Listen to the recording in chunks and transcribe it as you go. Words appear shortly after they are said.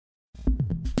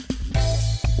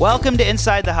Welcome to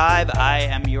Inside the Hive. I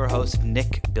am your host,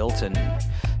 Nick Bilton.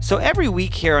 So every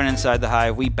week here on Inside the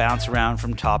Hive, we bounce around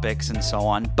from topics and so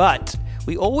on, but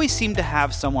we always seem to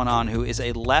have someone on who is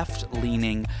a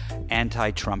left-leaning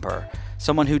anti-Trumper,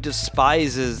 someone who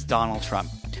despises Donald Trump.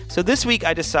 So this week,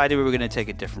 I decided we were going to take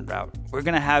a different route. We're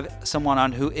going to have someone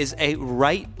on who is a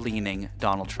right-leaning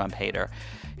Donald Trump hater.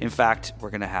 In fact,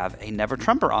 we're going to have a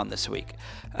never-Trumper on this week.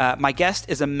 My guest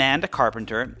is Amanda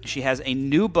Carpenter. She has a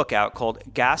new book out called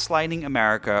Gaslighting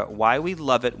America, Why We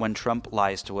Love It When Trump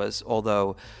Lies to Us,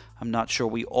 although I'm not sure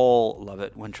we all love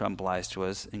it when Trump lies to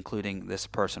us, including this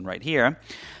person right here.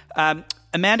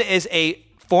 Amanda is a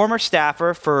former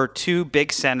staffer for two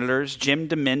big senators, Jim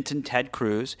DeMint and Ted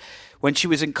Cruz. When she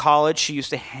was in college, she used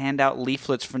to hand out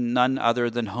leaflets for none other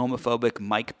than homophobic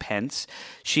Mike Pence.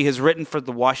 She has written for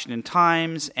the Washington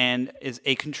Times and is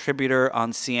a contributor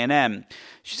on CNN.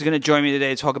 She's going to join me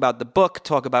today to talk about the book,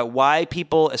 talk about why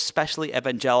people, especially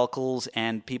evangelicals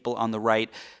and people on the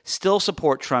right, still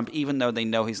support Trump even though they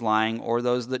know he's lying, or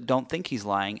those that don't think he's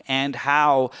lying, and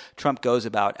how Trump goes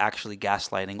about actually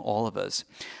gaslighting all of us.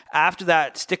 After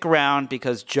that, stick around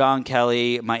because John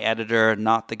Kelly, my editor,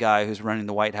 not the guy who's running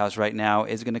the White House right now,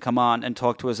 is going to come on and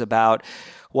talk to us about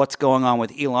what's going on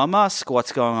with Elon Musk,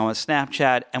 what's going on with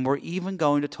Snapchat, and we're even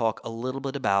going to talk a little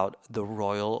bit about the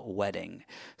royal wedding.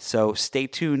 So stay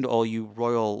tuned, all you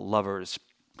royal lovers.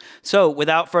 So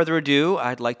without further ado,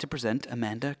 I'd like to present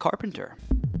Amanda Carpenter.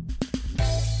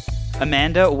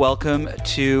 Amanda, welcome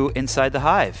to Inside the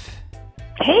Hive.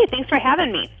 Hey, thanks for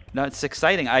having me. No, it's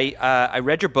exciting. I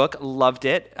read your book, loved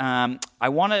it. I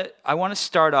want to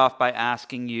start off by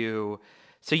asking you.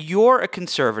 So you're a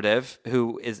conservative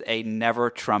who is a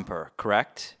never-Trumper,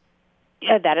 correct?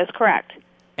 Yeah, that is correct.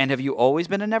 And have you always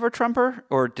been a never-Trumper,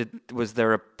 or was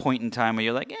there a point in time where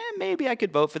you're like, maybe I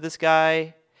could vote for this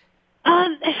guy?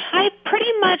 I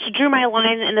pretty much drew my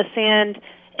line in the sand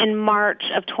in March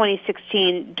of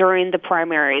 2016 during the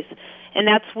primaries. And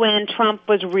that's when Trump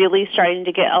was really starting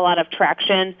to get a lot of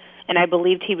traction, and I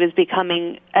believed he was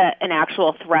becoming an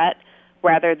actual threat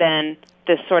rather than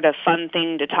this sort of fun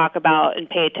thing to talk about and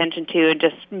pay attention to and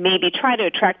just maybe try to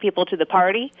attract people to the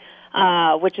party,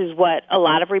 which is what a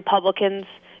lot of Republicans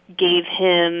gave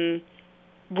him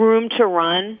room to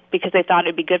run because they thought it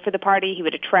would be good for the party. He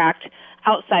would attract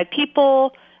outside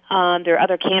people. There are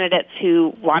other candidates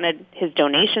who wanted his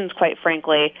donations, quite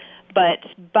frankly. But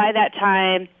by that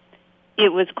time,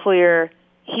 it was clear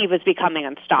he was becoming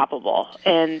unstoppable.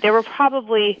 And there were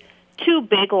probably two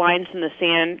big lines in the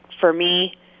sand for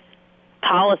me,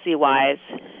 policy-wise.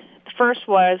 The first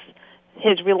was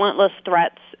his relentless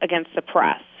threats against the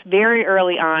press. Very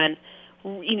early on,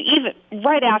 even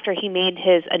right after he made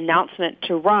his announcement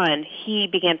to run, he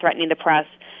began threatening the press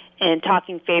and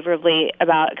talking favorably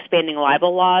about expanding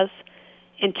libel laws.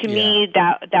 And to me,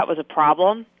 that was a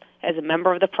problem. As a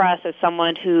member of the press, as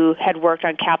someone who had worked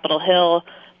on Capitol Hill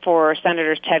for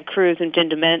Senators Ted Cruz and Jim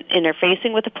DeMint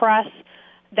interfacing with the press,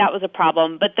 that was a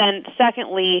problem. But then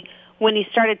secondly, when he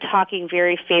started talking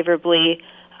very favorably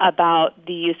about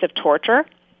the use of torture,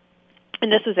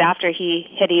 and this was after he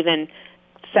had even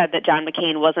said that John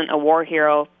McCain wasn't a war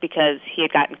hero because he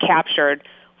had gotten captured,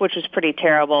 which was pretty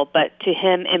terrible, but to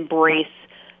him embrace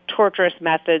torturous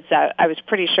methods that I was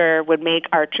pretty sure would make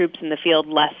our troops in the field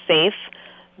less safe.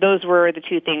 Those were the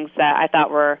two things that I thought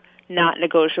were not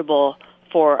negotiable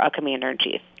for a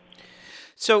commander-in-chief.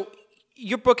 So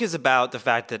your book is about the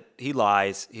fact that he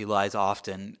lies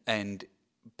often,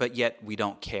 but yet we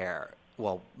don't care.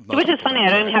 Well, which is funny. I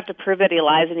don't even have to prove that he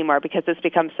lies anymore because it's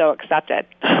become so accepted.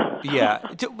 Yeah.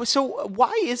 So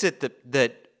why is it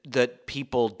that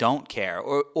people don't care,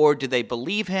 or do they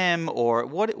believe him, or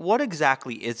what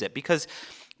exactly is it? Because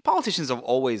politicians have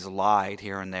always lied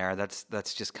here and there.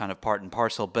 That's just kind of part and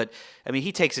parcel. But I mean,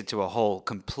 he takes it to a whole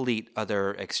complete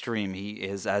other extreme. He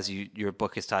is, as your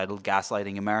book is titled,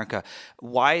 Gaslighting America.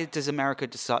 Why does America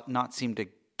just not seem to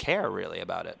care really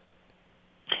about it?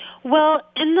 Well,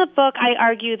 in the book, I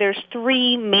argue there's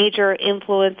three major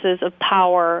influences of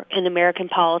power in American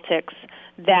politics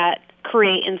that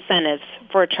create incentives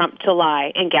for Trump to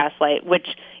lie and gaslight, which,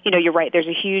 you're right, there's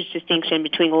a huge distinction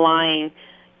between lying,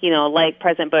 like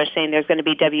President Bush saying there's going to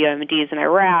be WMDs in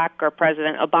Iraq, or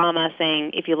President Obama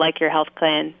saying if you like your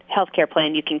healthcare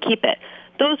plan, you can keep it.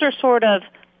 Those are sort of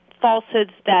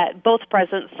falsehoods that both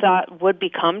presidents thought would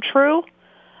become true.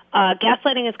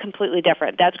 Gaslighting is completely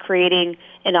different. That's creating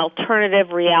an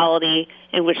alternative reality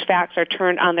in which facts are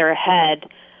turned on their head,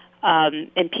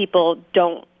 and people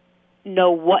don't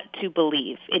know what to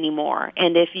believe anymore.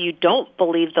 And if you don't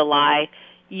believe the lie,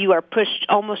 you are pushed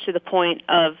almost to the point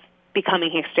of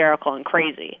becoming hysterical and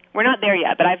crazy. We're not there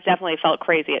yet, but I've definitely felt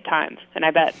crazy at times, and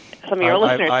I bet some of your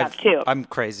listeners have too. I'm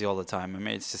crazy all the time. I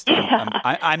mean, it's just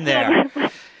I'm there.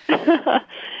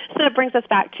 So that brings us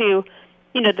back to,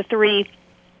 the three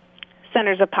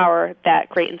centers of power that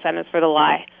create incentives for the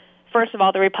lie. First of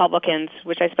all, the Republicans,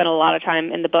 which I spent a lot of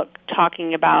time in the book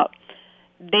talking about,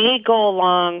 they go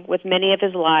along with many of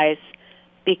his lies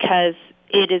because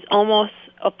it is almost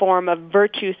a form of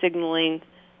virtue signaling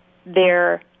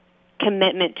their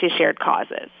commitment to shared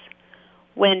causes.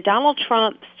 When Donald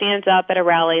Trump stands up at a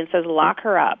rally and says, lock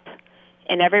her up,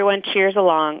 and everyone cheers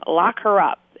along, lock her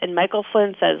up, and Michael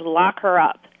Flynn says, lock her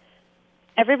up,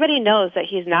 everybody knows that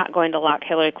he's not going to lock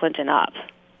Hillary Clinton up,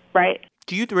 right?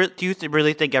 Do you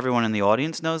really think everyone in the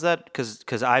audience knows that?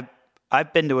 Because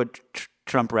I've been to a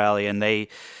Trump rally, and they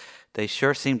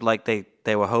sure seemed like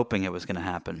they were hoping it was going to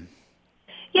happen.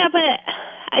 Yeah, but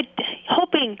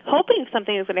hoping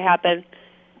something is going to happen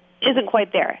isn't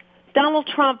quite there. Donald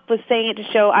Trump was saying it to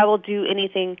show, I will do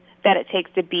anything that it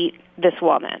takes to beat this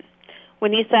woman.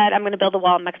 When he said, I'm going to build a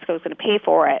wall and Mexico is going to pay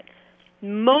for it,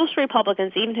 most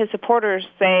Republicans, even his supporters,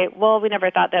 say, well, we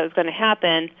never thought that was going to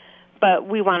happen, but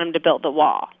we want him to build the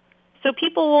wall. So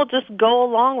people will just go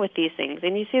along with these things,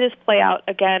 and you see this play out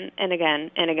again and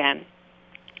again and again.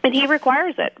 And he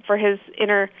requires it for his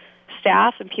inner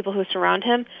staff and people who surround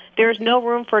him. There's no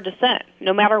room for dissent.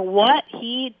 No matter what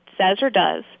he says or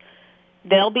does,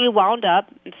 they'll be wound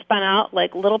up and spun out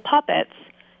like little puppets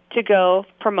to go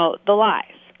promote the lies.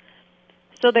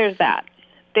 So there's that.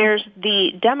 There's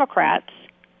the Democrats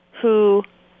who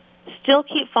still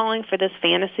keep falling for this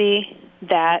fantasy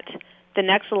that the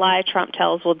next lie Trump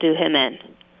tells will do him in.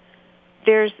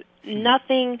 There's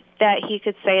nothing that he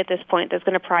could say at this point that's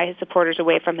going to pry his supporters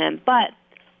away from him, but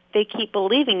they keep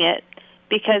believing it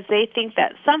because they think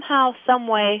that somehow, some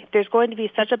way, there's going to be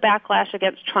such a backlash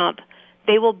against Trump,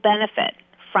 they will benefit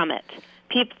from it.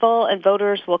 People and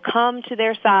voters will come to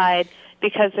their side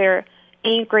because they're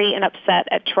angry and upset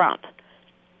at Trump.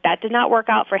 That did not work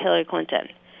out for Hillary Clinton.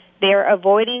 They are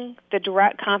avoiding the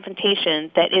direct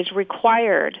confrontation that is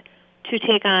required to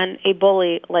take on a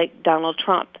bully like Donald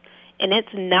Trump. And it's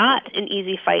not an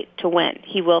easy fight to win.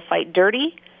 He will fight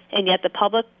dirty, and yet the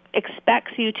public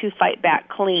expects you to fight back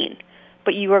clean.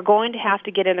 But you are going to have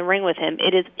to get in the ring with him.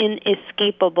 It is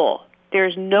inescapable.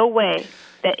 There's no way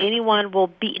that anyone will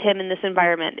beat him in this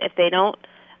environment if they don't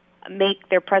make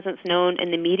their presence known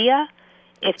in the media,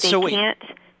 if they can't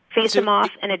face him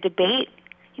off in a debate.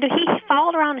 He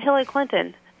followed around Hillary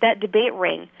Clinton, that debate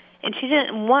ring, and she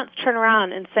didn't once turn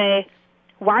around and say,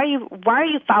 why are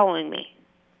you following me?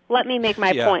 Let me make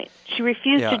my point. She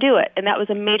refused to do it, and that was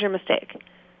a major mistake.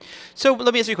 So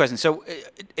let me ask you a question. So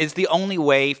is the only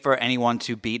way for anyone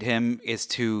to beat him is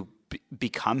to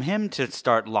become him, to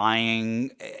start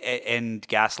lying and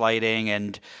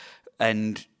gaslighting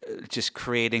and just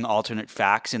creating alternate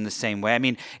facts in the same way? I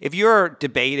mean, if you're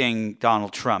debating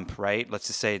Donald Trump, right, let's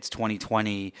just say it's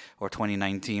 2020 or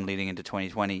 2019 leading into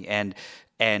 2020,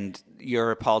 and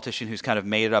you're a politician who's kind of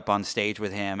made it up on stage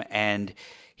with him, and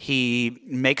he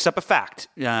makes up a fact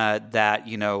that,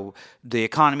 the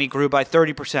economy grew by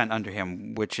 30% under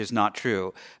him, which is not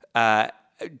true.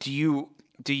 Do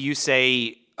you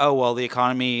say, oh, well, the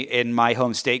economy in my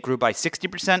home state grew by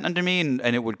 60% under me,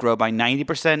 and it would grow by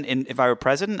 90% if I were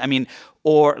president? I mean,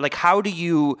 or like, how do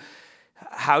you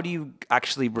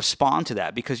actually respond to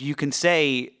that? Because you can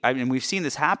say, I mean, we've seen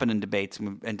this happen in debates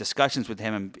and discussions with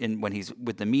him when he's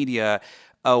with the media.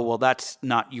 Oh, well, that's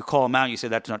not, you call him out, you say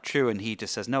that's not true, and he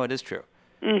just says, no, it is true.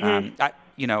 Mm-hmm.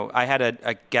 I had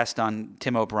a guest on,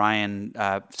 Tim O'Brien,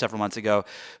 several months ago,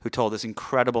 who told this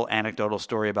incredible anecdotal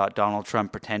story about Donald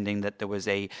Trump pretending that there was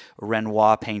a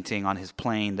Renoir painting on his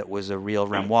plane that was a real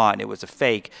Renoir and it was a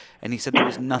fake. And he said there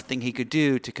was nothing he could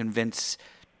do to convince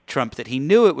Trump that he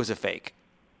knew it was a fake.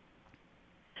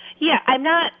 Yeah, I'm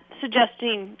not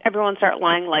suggesting everyone start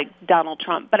lying like Donald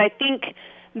Trump, but I think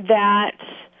that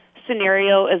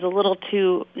scenario is a little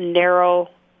too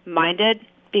narrow-minded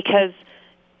because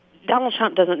Donald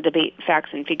Trump doesn't debate facts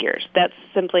and figures. That's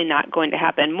simply not going to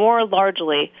happen. More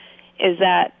largely is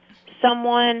that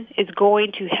someone is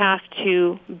going to have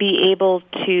to be able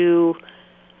to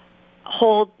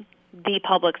hold the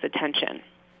public's attention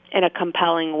in a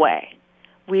compelling way.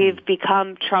 We've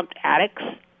become Trump addicts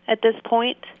at this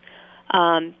point.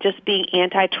 Just being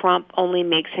anti-Trump only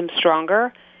makes him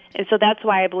stronger. And so that's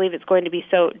why I believe it's going to be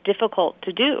so difficult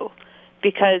to do,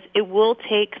 because it will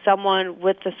take someone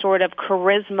with the sort of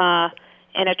charisma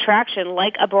and attraction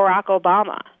like a Barack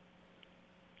Obama.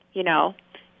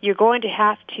 You're going to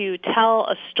have to tell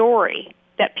a story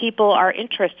that people are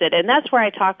interested in. That's where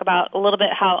I talk about a little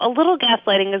bit how a little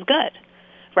gaslighting is good,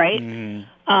 right?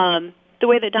 The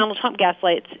way that Donald Trump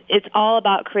gaslights, it's all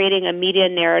about creating a media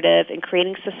narrative and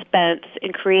creating suspense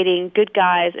and creating good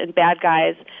guys and bad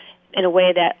guys in a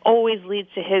way that always leads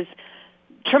to his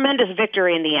tremendous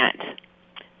victory in the end.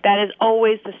 That is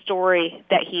always the story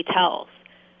that he tells.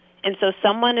 And so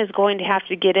someone is going to have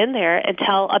to get in there and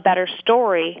tell a better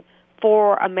story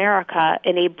for America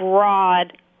in a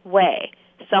broad way.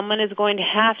 Someone is going to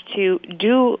have to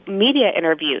do media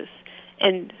interviews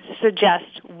and suggest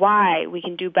why we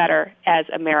can do better as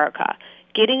America.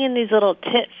 Getting in these little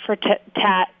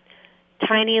tit-for-tat,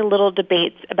 tiny little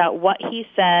debates about what he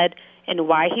said and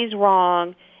why he's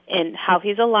wrong and how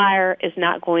he's a liar is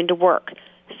not going to work.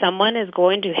 Someone is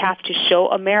going to have to show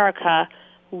America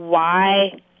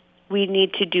why we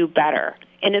need to do better.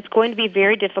 And it's going to be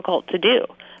very difficult to do.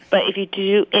 But if you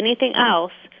do anything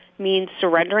else, means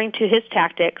surrendering to his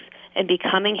tactics and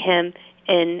becoming him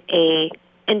in a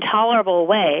intolerable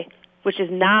way, which is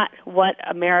not what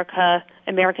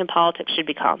American politics should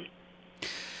become.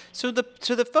 So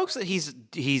the folks that he's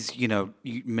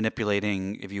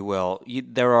manipulating, if you will,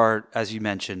 there are, as you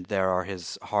mentioned, there are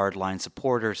his hardline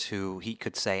supporters who he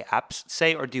could say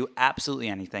or do absolutely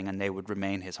anything, and they would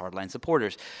remain his hardline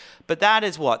supporters. But that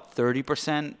is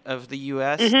 30% of the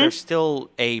U.S. Mm-hmm. There's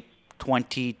still a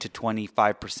 20 to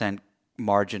 25%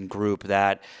 margin group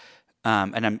that,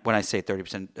 when I say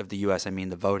 30% of the U.S., I mean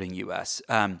the voting U.S.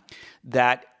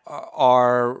 That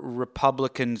are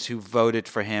Republicans who voted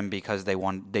for him because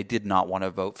they did not want to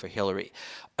vote for Hillary.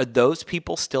 Are those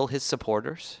people still his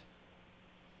supporters?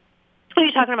 Are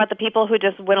you talking about the people who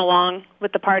just went along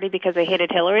with the party because they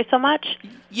hated Hillary so much?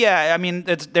 Yeah, I mean,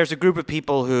 there's a group of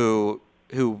people who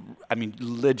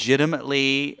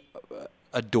legitimately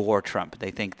adore Trump.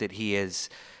 They think that he is,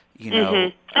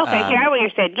 Mm-hmm. Okay, I hear what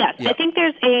you're saying. Yes, yeah. I think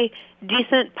there's a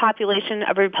decent population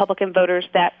of Republican voters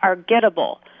that are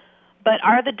gettable. But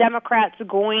are the Democrats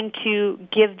going to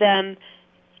give them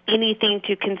anything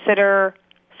to consider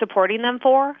supporting them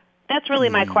for? That's really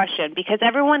my question, because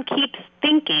everyone keeps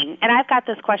thinking, and I've got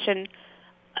this question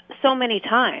so many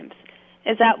times,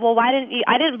 is that, well, why didn't you?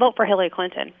 I didn't vote for Hillary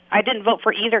Clinton. I didn't vote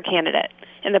for either candidate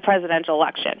in the presidential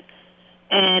election.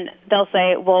 And they'll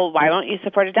say, well, why don't you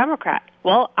support a Democrat?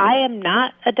 Well, I am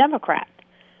not a Democrat.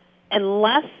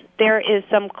 Unless there is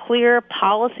some clear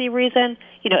policy reason,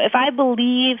 if I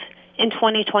believe in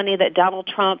 2020 that Donald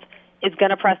Trump is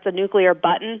going to press the nuclear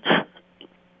button,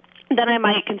 then I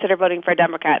might consider voting for a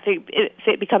Democrat if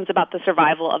it becomes about the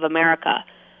survival of America.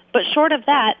 But short of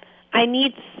that, I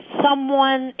need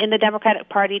someone in the Democratic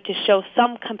Party to show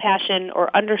some compassion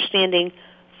or understanding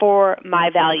for my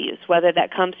values, whether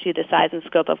that comes to the size and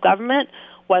scope of government,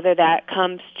 whether that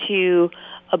comes to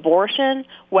abortion,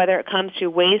 whether it comes to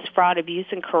waste, fraud, abuse,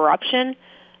 and corruption.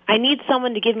 I need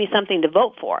someone to give me something to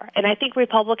vote for. And I think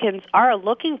Republicans are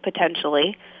looking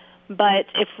potentially, but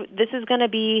if this is going to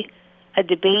be a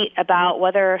debate about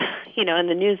whether, in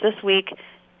the news this week,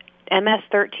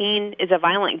 MS-13 is a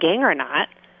violent gang or not,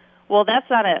 well, that's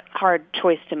not a hard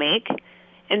choice to make.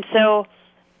 And so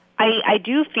I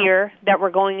do fear that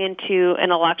we're going into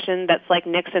an election that's like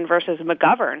Nixon versus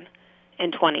McGovern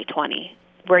in 2020,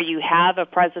 where you have a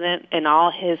president and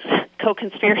all his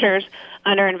co-conspirators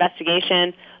under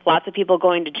investigation, lots of people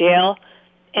going to jail,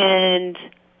 and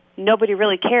nobody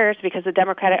really cares because the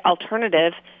Democratic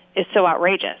alternative is so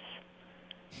outrageous.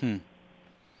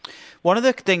 One of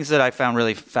the things that I found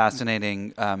really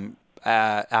fascinating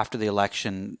after the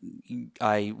election,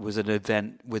 I was at an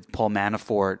event with Paul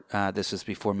Manafort. This was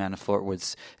before Manafort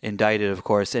was indicted, of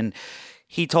course, and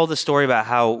he told the story about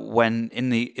how when in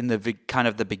the kind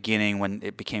of the beginning, when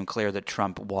it became clear that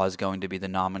Trump was going to be the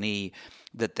nominee,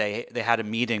 that they had a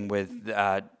meeting with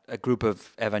a group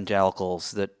of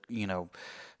evangelicals that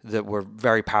were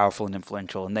very powerful and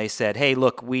influential, and they said, "Hey,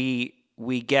 look, we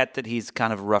get that he's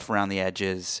kind of rough around the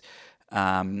edges."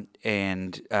 And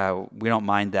we don't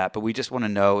mind that, but we just want to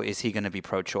know: is he going to be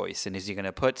pro-choice, and is he going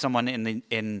to put someone in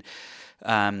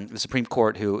the Supreme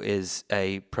Court who is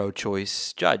a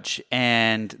pro-choice judge?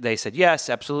 And they said yes,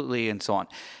 absolutely, and so on.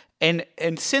 And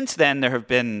since then, there have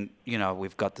been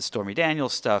we've got the Stormy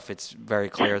Daniels stuff. It's very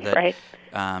clear that right.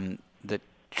 That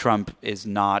Trump is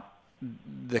not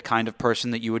the kind of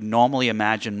person that you would normally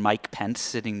imagine Mike Pence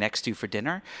sitting next to for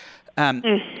dinner.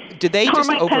 Did they just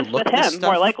overlook this stuff?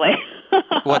 More likely.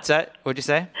 What's that? What'd you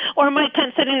say? Or Mike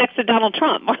Pence sitting next to Donald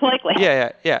Trump, more likely.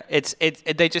 Yeah.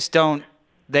 They just don't.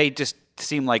 They just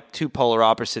seem like two polar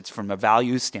opposites from a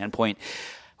values standpoint.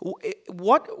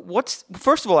 What's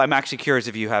first of all, I'm actually curious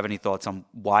if you have any thoughts on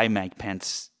why Mike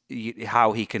Pence,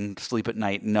 how he can sleep at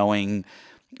night knowing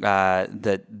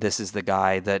that this is the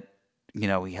guy that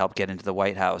he helped get into the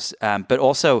White House. But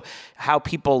also how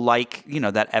people like,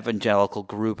 that evangelical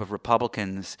group of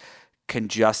Republicans can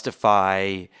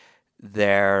justify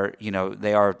their,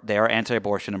 they are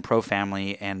anti-abortion and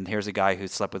pro-family, and here's a guy who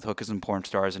slept with hookers and porn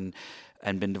stars and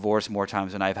been divorced more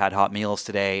times than I've had hot meals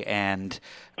today, and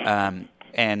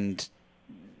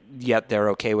yet they're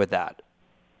okay with that.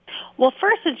 Well,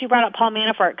 first, since you brought up Paul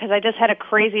Manafort, because I just had a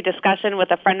crazy discussion with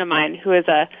a friend of mine who is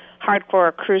a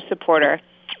hardcore Cruz supporter,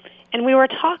 and we were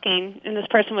talking, and this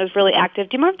person was really active.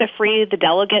 Do you remember the Free the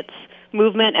Delegates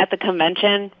movement at the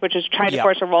convention, which is trying to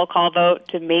force a roll call vote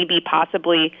to maybe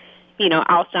possibly,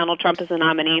 oust Donald Trump as the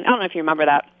nominee? I don't know if you remember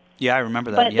that. Yeah, I remember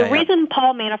that. But the reason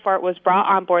Paul Manafort was brought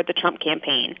on board the Trump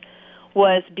campaign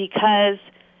was because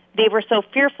they were so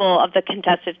fearful of the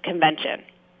contested convention.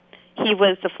 He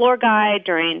was the floor guy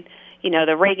during,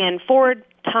 the Reagan-Ford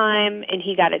time, and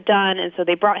he got it done, and so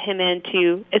they brought him in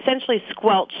to essentially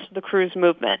squelch the Cruz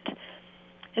movement.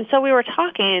 And so we were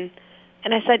talking,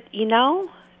 and I said,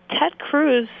 Ted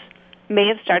Cruz may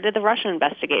have started the Russia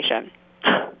investigation.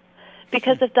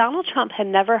 Because if Donald Trump had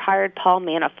never hired Paul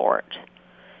Manafort,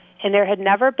 and there had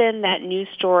never been that news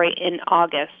story in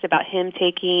August about him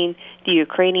taking the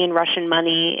Ukrainian-Russian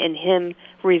money and him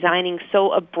resigning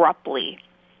so abruptly,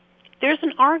 there's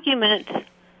an argument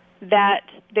that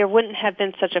there wouldn't have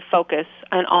been such a focus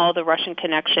on all the Russian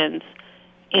connections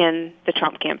in the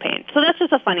Trump campaign. So that's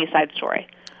just a funny side story.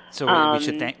 So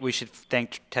we should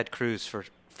thank Ted Cruz for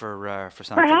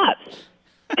something. Perhaps.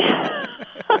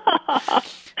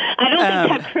 I don't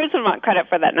think Ted Cruz would want credit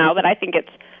for that now, but I think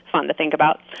it's fun to think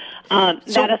about.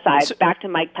 That aside, back to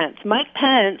Mike Pence. Mike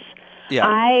Pence,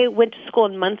 I went to school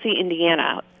in Muncie,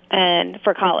 Indiana, and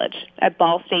for college at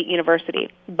Ball State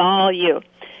University, Ball U.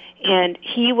 And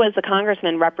he was the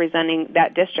congressman representing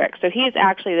that district. So he is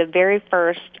actually the very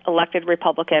first elected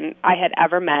Republican I had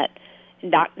ever met,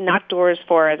 knocked doors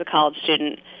for as a college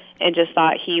student, and just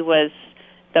thought he was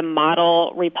the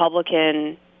model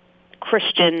Republican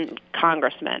Christian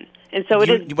congressman. And so it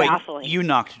is baffling. You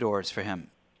knocked doors for him.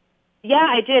 Yeah,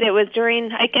 I did. It was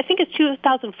during, I think it's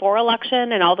 2004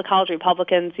 election, and all the college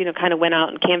Republicans, kind of went out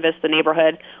and canvassed the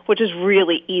neighborhood, which is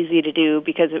really easy to do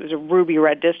because it was a ruby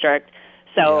red district.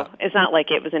 So it's not like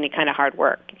it was any kind of hard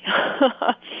work.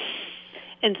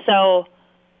 And so,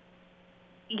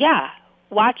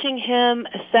 watching him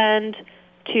ascend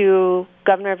to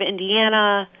governor of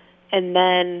Indiana and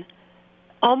then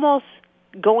almost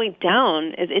going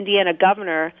down as Indiana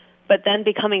governor, but then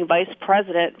becoming vice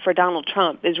president for Donald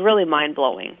Trump is really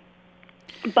mind-blowing.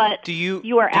 But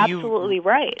you are absolutely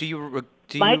right.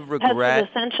 Mike Pence is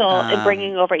essential in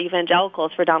bringing over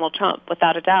evangelicals for Donald Trump,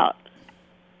 without a doubt.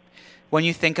 When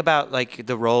you think about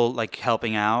the role,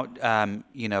 helping out,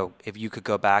 if you could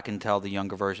go back and tell the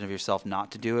younger version of yourself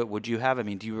not to do it, would you have? I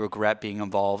mean, do you regret being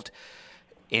involved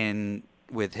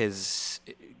with his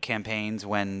campaigns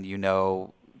when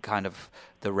kind of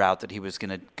the route that he was going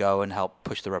to go and help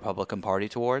push the Republican Party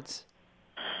towards?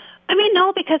 I mean,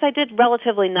 no, because I did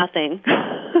relatively nothing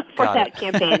for that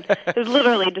campaign. It was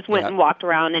literally just went and walked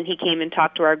around, and he came and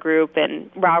talked to our group, and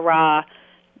rah-rah,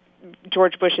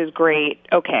 George Bush is great.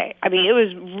 Okay. I mean, it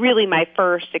was really my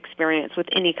first experience with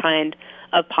any kind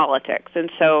of politics,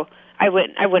 and so I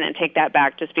wouldn't take that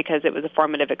back just because it was a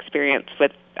formative experience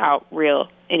without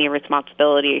any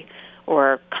responsibility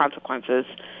or consequences.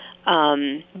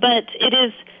 But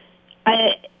it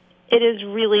is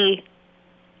really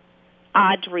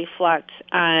odd to reflect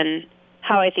on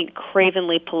how I think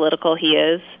cravenly political he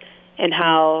is, and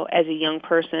how, as a young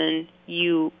person,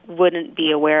 you wouldn't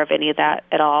be aware of any of that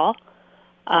at all,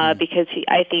 because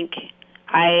I think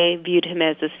I viewed him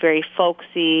as this very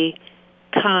folksy,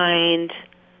 kind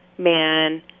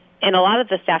man, and a lot of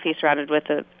the staff he surrounded with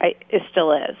it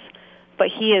still is. But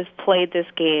he has played this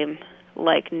game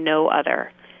like no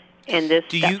other. And this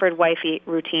Stepford wifey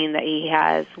routine that he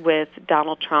has with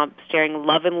Donald Trump, staring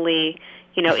lovingly,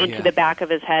 into the back of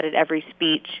his head at every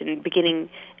speech, and beginning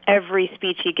every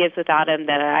speech he gives without him,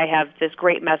 that I have this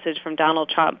great message from Donald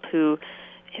Trump, who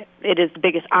it is the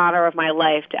biggest honor of my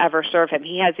life to ever serve him.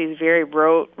 He has these very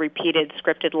rote, repeated,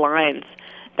 scripted lines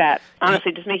that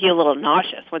honestly just make you a little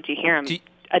nauseous once you hear him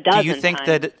a dozen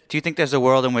times. Do you think there's a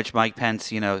world in which Mike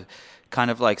Pence, kind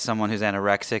of like someone who's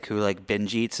anorexic who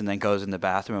binge eats and then goes in the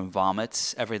bathroom and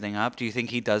vomits everything up? Do you think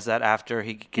he does that after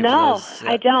he gives those?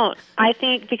 I don't. I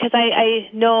think because I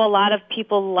know a lot of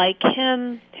people like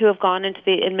him who have gone into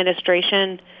the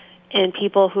administration, and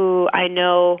people who I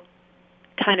know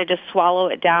kind of just swallow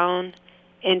it down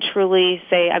and truly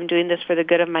say, I'm doing this for the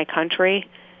good of my country.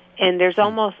 And there's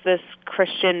almost this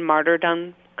Christian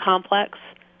martyrdom complex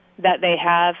that they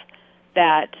have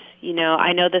that,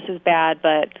 I know this is bad,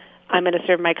 but I'm going to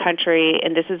serve my country,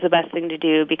 and this is the best thing to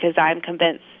do because I'm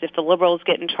convinced if the liberals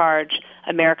get in charge,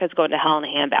 America's going to hell in a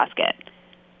handbasket.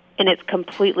 And it's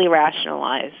completely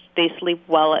rationalized. They sleep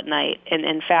well at night, and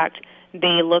in fact,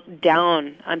 they look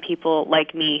down on people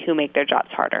like me who make their jobs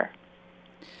harder.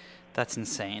 That's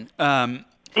insane.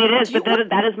 It is, but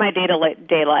that is my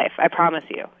day life, I promise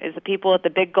you, is the people with the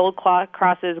big gold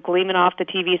crosses gleaming off the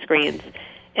TV screens.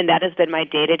 And that has been my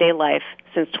day-to-day life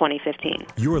since 2015.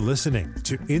 You're listening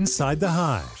to Inside the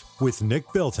Hive with Nick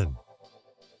Bilton.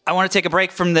 I want to take a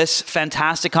break from this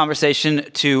fantastic conversation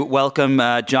to welcome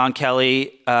John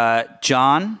Kelly.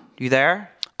 John, you there?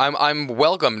 I'm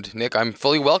welcomed, Nick. I'm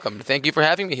fully welcomed. Thank you for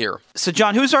having me here. So,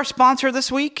 John, who's our sponsor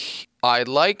this week? I'd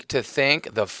like to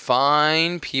thank the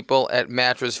fine people at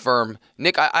Mattress Firm.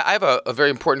 Nick, I have a very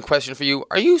important question for you.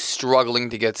 Are you struggling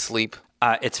to get sleep?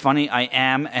 It's funny, I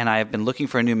am, and I have been looking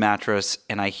for a new mattress,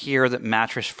 and I hear that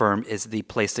Mattress Firm is the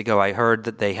place to go. I heard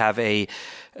that they have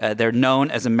they're known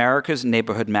as America's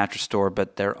neighborhood mattress store,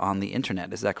 but they're on the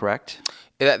internet. Is that correct?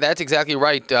 That's exactly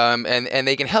right, and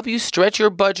they can help you stretch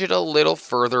your budget a little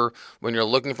further when you're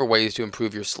looking for ways to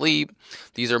improve your sleep.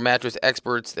 These are mattress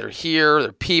experts. They're here.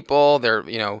 They're people. They're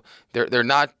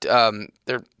not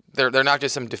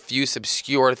just some diffuse,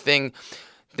 obscure thing.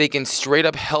 They can straight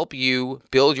up help you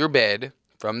build your bed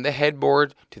from the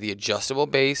headboard to the adjustable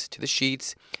base to the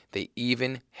sheets. They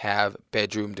even have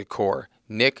bedroom decor.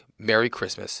 Nick, Merry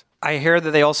Christmas. I hear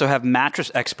that they also have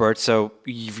mattress experts. So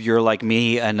if you're like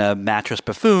me and a mattress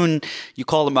buffoon, you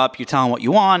call them up, you tell them what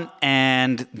you want,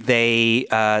 and they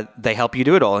help you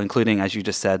do it all, including, as you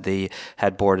just said, the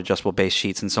headboard, adjustable base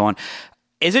sheets, and so on.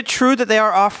 Is it true that they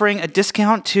are offering a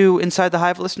discount to Inside the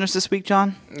Hive listeners this week,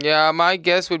 John? Yeah, my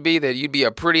guess would be that you'd be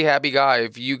a pretty happy guy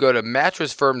if you go to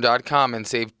mattressfirm.com and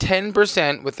save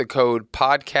 10% with the code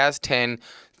podcast10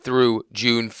 through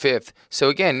June 5th. So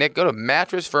again, Nick, go to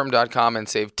mattressfirm.com and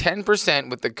save 10%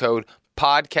 with the code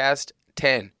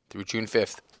podcast10 through June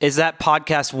 5th. Is that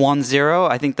podcast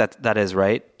 10? I think that is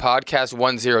right. Podcast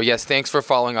 10. Yes, thanks for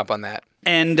following up on that.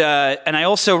 And I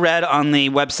also read on the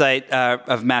website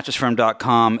of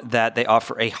mattressfirm.com that they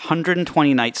offer a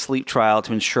 120-night sleep trial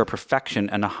to ensure perfection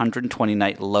and a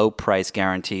 120-night low-price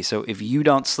guarantee. So if you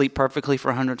don't sleep perfectly for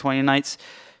 120 nights,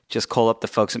 just call up the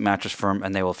folks at Mattress Firm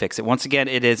and they will fix it. Once again,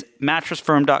 it is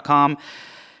mattressfirm.com,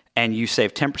 and you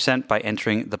save 10% by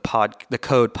entering the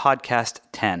code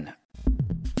podcast10.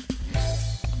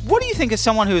 What do you think, as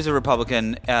someone who is a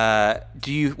Republican, what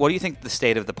do you think the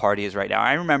state of the party is right now?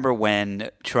 I remember when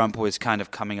Trump was kind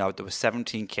of coming out, there was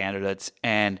 17 candidates,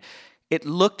 and it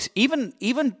looked, even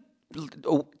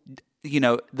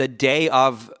the day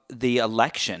of the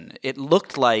election, it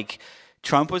looked like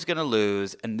Trump was going to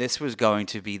lose, and this was going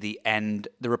to be the end.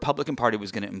 The Republican Party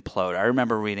was going to implode. I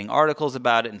remember reading articles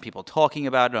about it and people talking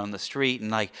about it on the street,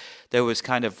 and like there was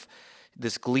kind of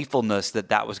this gleefulness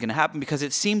that was going to happen because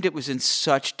it seemed it was in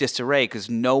such disarray because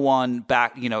no one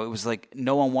it was like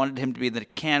no one wanted him to be the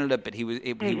candidate, but he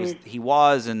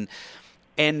was, and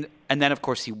then of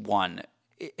course he won.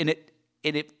 And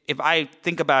if I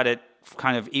think about it,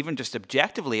 kind of even just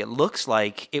objectively, it looks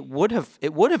like it would have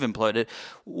imploded.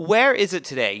 Where is it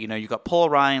today? You've got Paul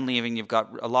Ryan leaving. You've got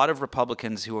a lot of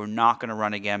Republicans who are not going to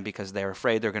run again because they're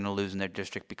afraid they're going to lose in their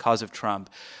district because of Trump.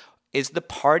 Is the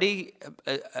party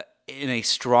in a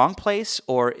strong place,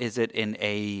 or is it in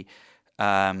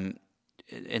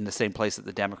the same place that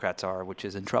the Democrats are, which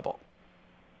is in trouble?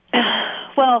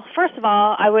 Well, first of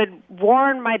all, I would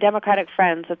warn my Democratic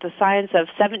friends that the signs of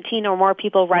 17 or more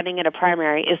people running in a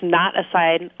primary is not a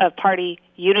sign of party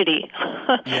unity.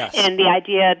 Yes. And the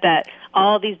idea that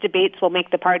all these debates will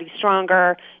make the party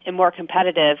stronger and more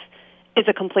competitive is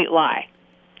a complete lie.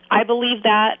 I believe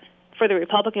that for the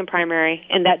Republican primary,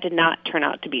 and that did not turn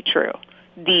out to be true.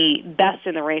 The best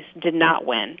in the race did not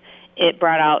win. It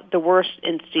brought out the worst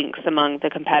instincts among the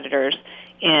competitors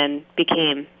and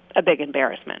became a big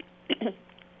embarrassment.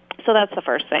 So that's the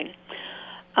first thing.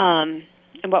 And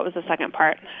what was the second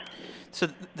part? So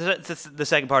the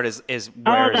second part is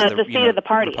where is the state of the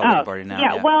party. Republican Party now?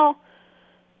 Yeah, well,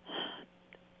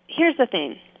 here's the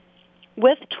thing.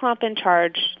 With Trump in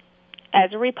charge,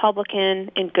 as a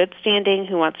Republican in good standing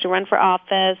who wants to run for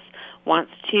office,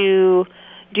 wants to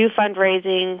do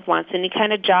fundraising, wants any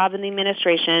kind of job in the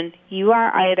administration, you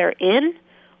are either in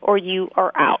or you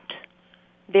are out.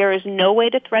 There is no way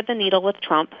to thread the needle with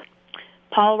Trump.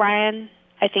 Paul Ryan,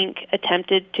 I think,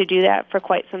 attempted to do that for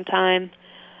quite some time.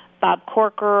 Bob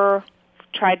Corker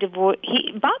tried to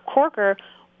Bob Corker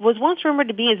was once rumored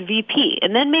to be his VP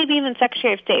and then maybe even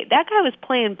Secretary of State. That guy was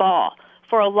playing ball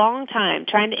for a long time,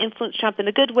 trying to influence Trump in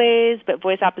the good ways, but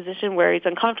voice opposition where he's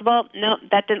uncomfortable. No,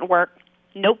 that didn't work.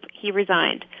 Nope, he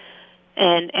resigned.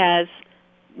 and as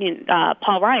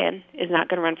Paul Ryan is not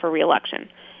going to run for re-election.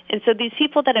 And so these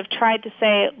people that have tried to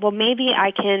say, well, maybe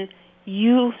I can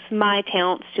use my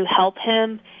talents to help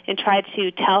him and try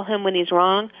to tell him when he's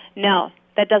wrong, no,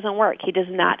 that doesn't work. He does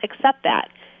not accept that.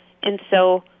 And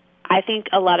so I think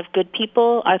a lot of good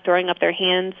people are throwing up their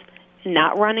hands,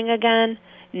 not running again,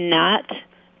 not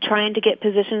trying to get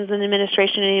positions in the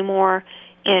administration anymore.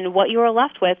 And what you are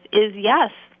left with is,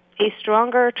 yes, a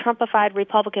stronger Trumpified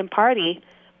Republican Party,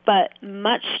 but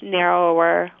much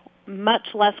narrower, much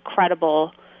less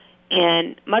credible,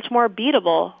 and much more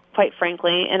beatable, quite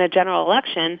frankly, in a general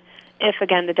election if,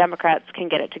 again, the Democrats can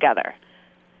get it together.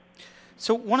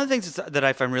 So one of the things that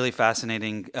I find really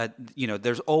fascinating,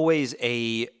 there's always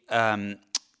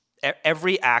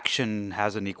every action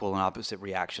has an equal and opposite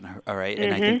reaction, all right?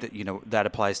 And I think that, that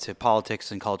applies to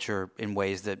politics and culture in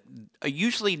ways that are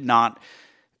usually not,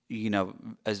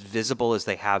 as visible as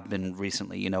they have been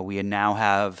recently. We now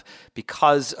have,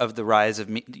 because of the rise of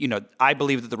I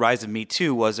believe that the rise of Me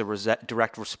Too was a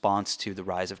direct response to the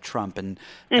rise of Trump and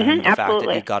the fact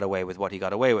that he got away with what he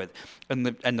got away with. And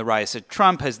the rise of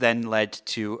Trump has then led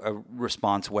to a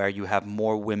response where you have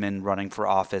more women running for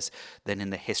office than in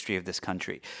the history of this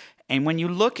country. And when you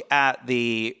look at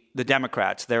the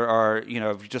Democrats, there are,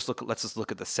 let's just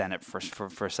look at the Senate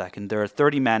for a second. There are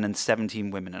 30 men and 17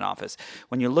 women in office.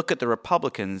 When you look at the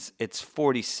Republicans, it's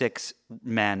 46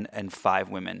 men and 5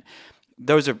 women.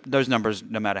 Those numbers,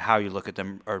 no matter how you look at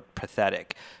them, are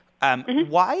pathetic.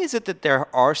 Why is it that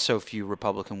there are so few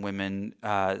Republican women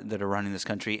that are running this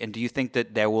country? And do you think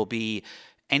that there will be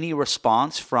any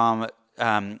response from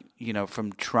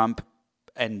Trump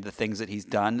and the things that he's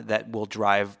done that will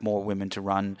drive more women to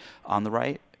run on the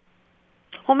right?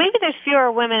 Well, maybe there's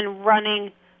fewer women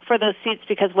running for those seats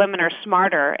because women are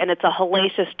smarter, and it's a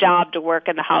hellacious job to work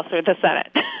in the House or the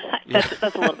Senate.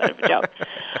 That's a little bit of a joke.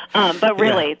 But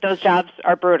really, those jobs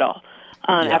are brutal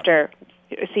after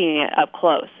seeing it up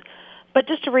close. But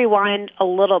just to rewind a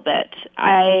little bit,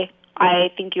 I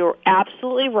think you're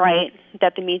absolutely right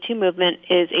that the Me Too movement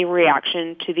is a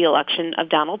reaction to the election of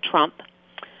Donald Trump.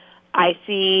 I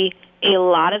see a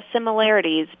lot of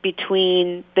similarities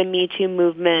between the Me Too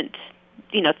movement,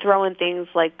 throwing things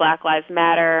like Black Lives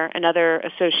Matter and other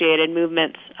associated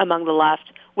movements among the left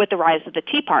with the rise of the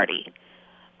Tea Party.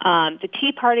 The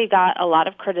Tea Party got a lot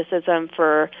of criticism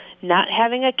for not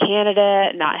having a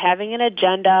candidate, not having an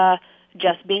agenda,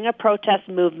 just being a protest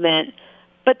movement,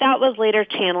 but that was later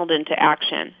channeled into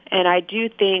action. And I do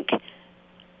think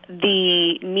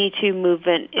the Me Too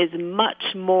movement is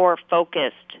much more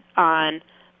focused on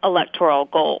electoral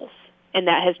goals, and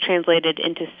that has translated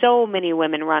into so many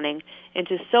women running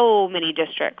into so many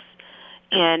districts.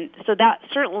 And so that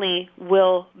certainly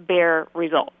will bear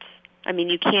results. I mean,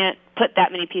 you can't put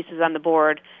that many pieces on the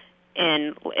board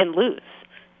and lose.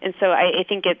 And so I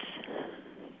think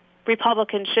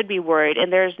Republicans should be worried,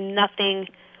 and there's nothing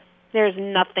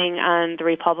on the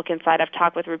Republican side. I've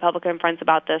talked with Republican friends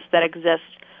about this that exists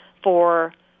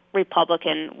for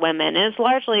Republican women. And it's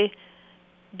largely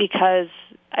because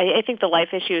I think the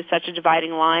life issue is such a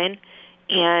dividing line,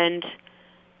 and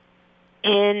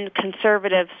in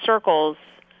conservative circles,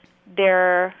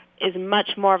 there is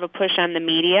much more of a push on the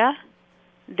media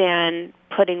than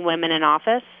putting women in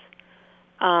office.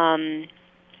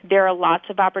 There are lots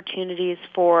of opportunities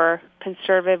for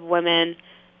conservative women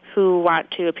who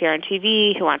want to appear on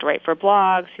TV, who want to write for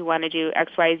blogs, who want to do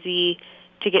XYZ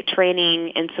to get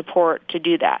training and support to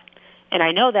do that. And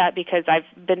I know that because I've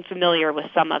been familiar with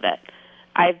some of it.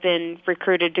 I've been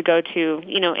recruited to go to,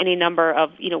 any number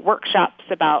of, workshops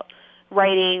about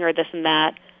writing or this and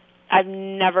that. I've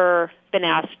never been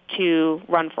asked to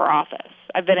run for office.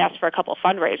 I've been asked for a couple of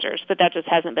fundraisers, but that just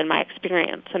hasn't been my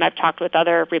experience. And I've talked with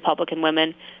other Republican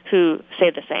women who say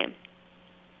the same.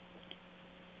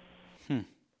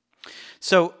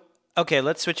 So, okay,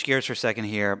 let's switch gears for a second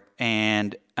here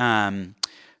and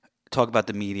talk about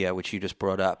the media, which you just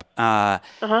brought up.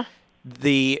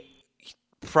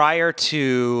 Prior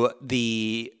to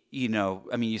the,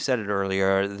 you said it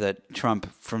earlier that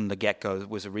Trump from the get-go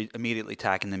was immediately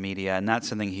attacking the media, and that's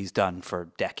something he's done for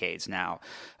decades now.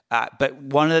 But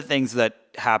one of the things that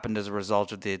happened as a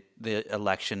result of the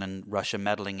election and Russia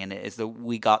meddling in it is that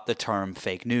we got the term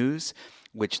fake news,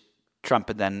 which Trump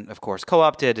had then, of course,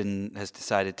 co-opted and has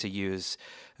decided to use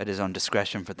at his own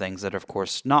discretion for things that are, of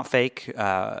course, not fake.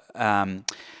 How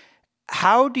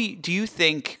do you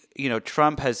think,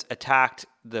 Trump has attacked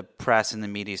the press and the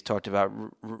media? He's talked about,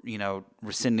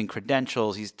 rescinding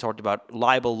credentials. He's talked about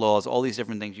libel laws, all these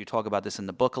different things. You talk about this in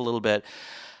the book a little bit.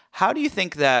 How do you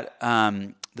think that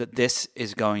that this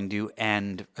is going to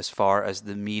end as far as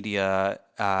the media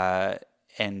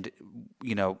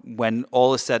when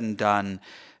all is said and done,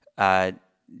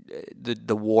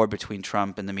 the war between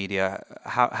Trump and the media,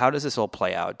 how does this all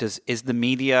play out? Is the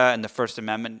media and the First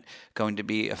Amendment going to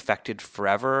be affected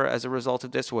forever as a result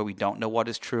of this, where we don't know what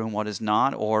is true and what is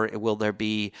not, or will there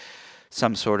be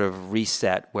some sort of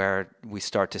reset where we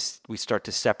start to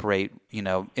separate,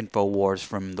 InfoWars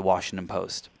from the Washington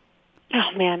Post?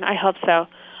 Oh man, I hope so.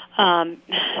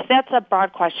 That's a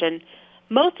broad question.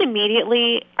 Most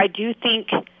immediately, I do think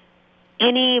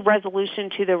any resolution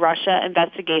to the Russia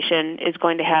investigation is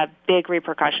going to have big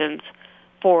repercussions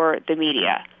for the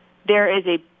media. There is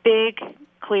a big,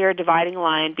 clear dividing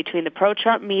line between the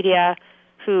pro-Trump media,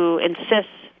 who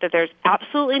insists that there's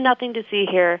absolutely nothing to see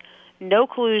here, no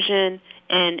collusion,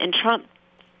 and Trump,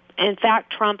 in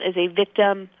fact, Trump is a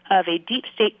victim of a deep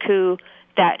state coup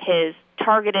that has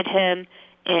targeted him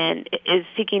and is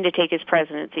seeking to take his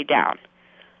presidency down.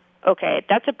 Okay,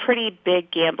 that's a pretty big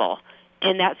gamble.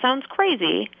 And that sounds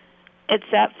crazy,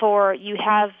 except for you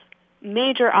have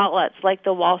major outlets like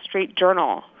the Wall Street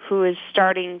Journal, who is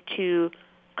starting to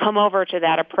come over to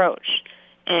that approach.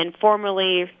 And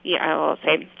formerly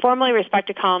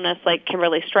respected columnists like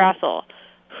Kimberly Strassel,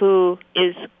 who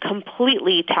is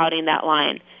completely touting that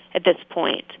line at this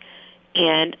point,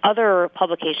 and other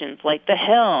publications like The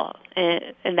Hill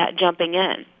and that jumping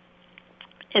in.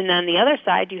 And then the other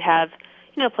side, you have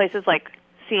places like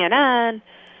CNN,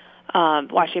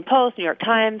 Washington Post, New York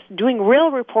Times, doing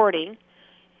real reporting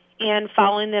and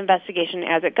following the investigation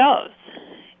as it goes.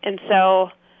 And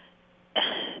so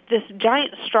this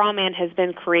giant straw man has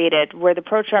been created where the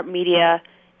pro-Trump media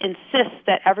insists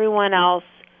that everyone else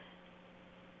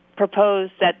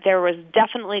proposed that there was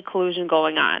definitely collusion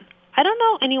going on. I don't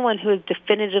know anyone who has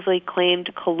definitively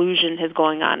claimed collusion is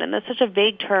going on, and that's such a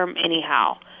vague term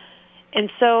anyhow.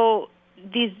 And so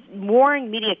these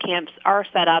warring media camps are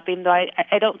set up, even though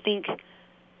I don't think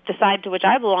the side to which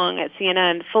I belong at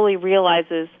CNN fully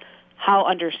realizes how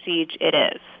under siege it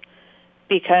is,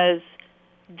 because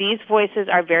these voices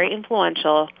are very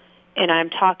influential, and I'm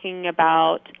talking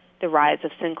about the rise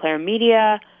of Sinclair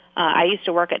Media. I used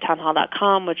to work at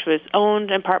townhall.com, which was owned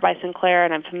in part by Sinclair,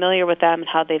 and I'm familiar with them and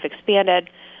how they've expanded.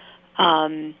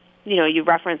 You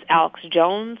reference Alex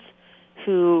Jones,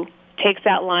 who takes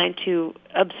that line to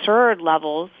absurd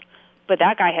levels, but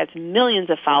that guy has millions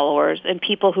of followers and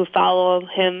people who follow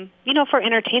him, for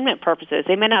entertainment purposes.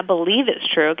 They may not believe it's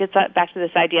true. It gets back to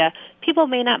this idea. People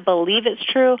may not believe it's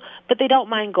true, but they don't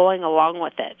mind going along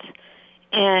with it.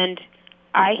 And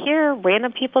I hear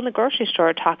random people in the grocery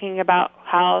store talking about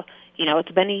how,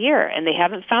 it's been a year and they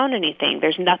haven't found anything.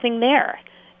 There's nothing there.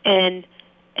 And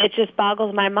it just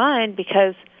boggles my mind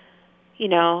because,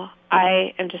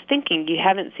 I am just thinking, you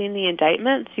haven't seen the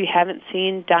indictments. You haven't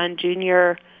seen Don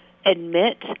Jr.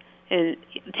 admit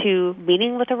to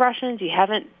meeting with the Russians. You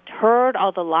haven't heard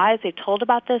all the lies they told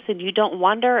about this, and you don't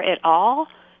wonder at all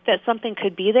that something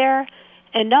could be there.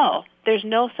 And no, there's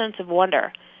no sense of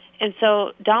wonder. And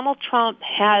so Donald Trump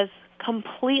has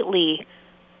completely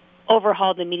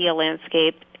overhauled the media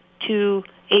landscape to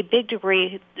a big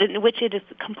degree in which it is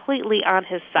completely on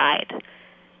his side.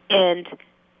 And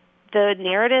the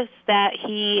narratives that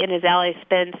he and his allies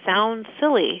spin sound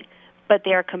silly, but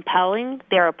they are compelling,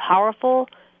 they are powerful,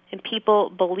 and people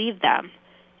believe them.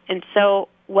 And so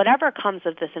whatever comes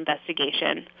of this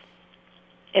investigation,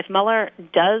 if Mueller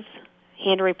does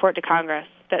hand a report to Congress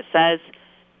that says,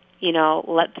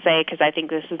 let's say, because I think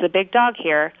this is a big dog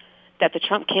here, that the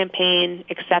Trump campaign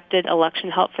accepted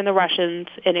election help from the Russians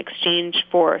in exchange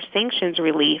for sanctions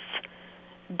relief,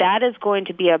 that is going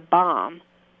to be a bomb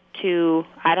to,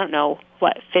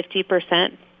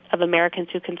 50% of Americans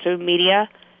who consume media,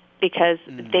 because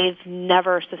they've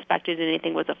never suspected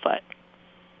anything was afoot.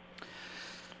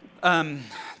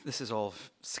 This is all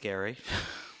scary.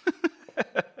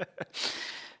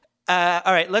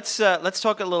 All right, let's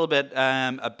talk a little bit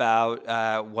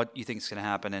about what you think is going to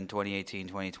happen in 2018,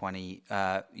 2020.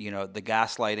 The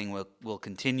gaslighting will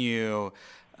continue.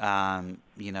 It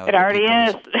already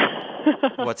is.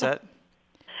 What's that?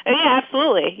 Yeah,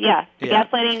 absolutely. Yeah, the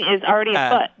gaslighting is already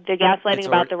afoot. The gaslighting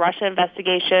about the Russia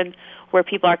investigation, where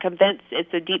people are convinced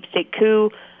it's a deep state coup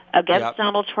against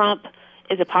Donald Trump,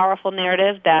 is a powerful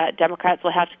narrative that Democrats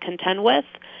will have to contend with.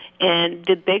 And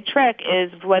the big trick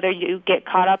is whether you get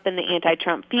caught up in the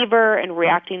anti-Trump fever and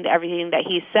reacting to everything that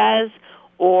he says,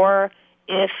 or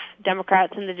if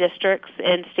Democrats in the districts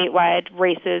and statewide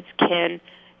races can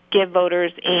give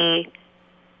voters a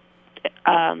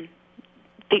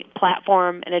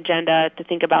platform and agenda to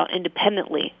think about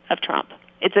independently of Trump.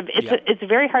 It's a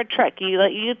very hard trick.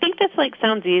 You think this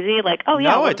sounds easy, No,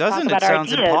 we'll it doesn't. Talk about It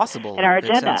sounds ideas impossible. and our It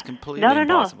agenda. sounds completely no.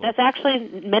 impossible. That's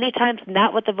actually many times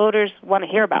not what the voters want to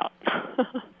hear about.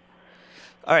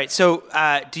 All right. So,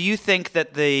 do you think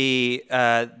that the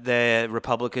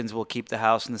Republicans will keep the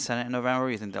House and the Senate in November,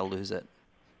 or you think they'll lose it?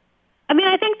 I mean,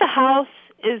 I think the House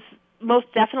is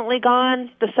most definitely gone.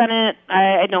 The Senate,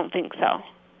 I don't think so.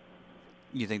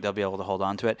 You think they'll be able to hold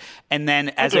on to it? And then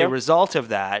as a result of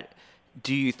that,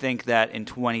 do you think that in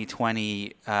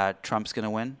 2020 Trump's going to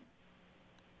win?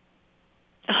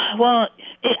 Well,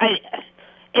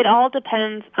 it all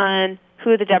depends on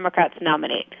who the Democrats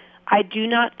nominate. I do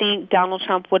not think Donald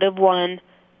Trump would have won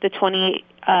the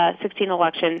 2016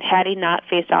 election had he not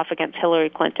faced off against Hillary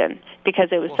Clinton, because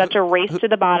it was such a race to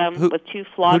the bottom with two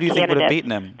flawed candidates. Who do you think would have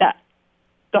beaten him?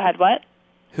 Go ahead, what?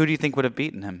 Who do you think would have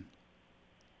beaten him?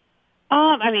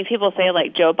 I mean, people say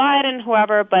Joe Biden,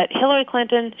 whoever, but Hillary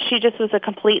Clinton, she just was a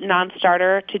complete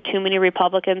non-starter to too many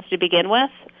Republicans to begin with,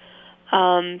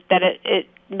 that it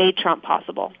made Trump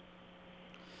possible.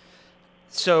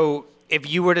 So if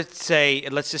you were to say,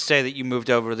 let's just say that you moved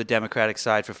over to the Democratic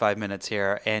side for 5 minutes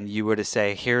here, and you were to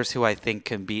say, here's who I think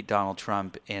can beat Donald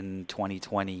Trump in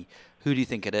 2020, who do you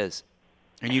think it is?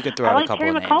 And you could throw out a couple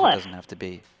of names. It doesn't have to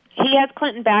be. He has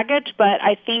Clinton baggage, but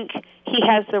I think he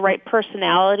has the right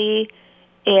personality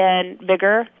and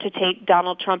vigor to take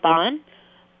Donald Trump on,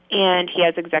 and he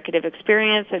has executive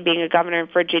experience and being a governor in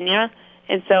Virginia.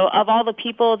 And so of all the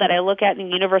people that I look at in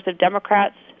the universe of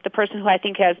Democrats, the person who I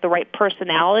think has the right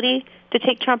personality to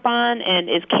take Trump on and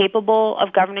is capable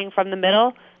of governing from the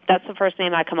middle, that's the first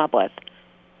name I come up with.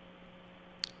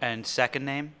 And second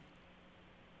name?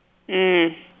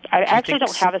 I actually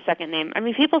don't have a second name. I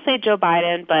mean, people say Joe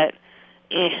Biden, but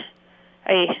I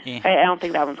don't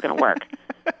think that one's going to work.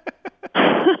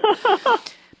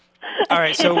 All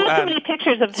right, so it's not too many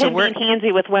pictures of him being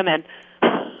handsy with women.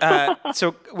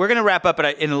 So we're going to wrap up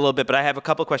in a little bit, but I have a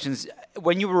couple of questions.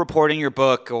 When you were reporting your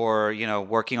book, or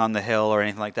working on the Hill, or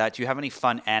anything like that, do you have any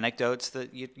fun anecdotes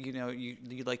that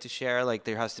you'd like to share?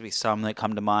 There has to be some that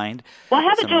come to mind. Well, I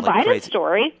have a Joe Biden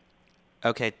story.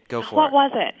 Okay, go for it. What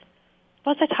was it?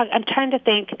 What was I talking? I'm trying to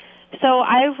think. So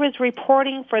I was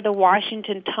reporting for the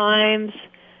Washington Times,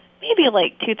 maybe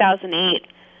 2008,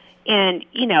 and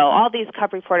all these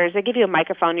cub reporters, they give you a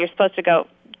microphone. You're supposed to go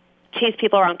chase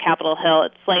people around Capitol Hill.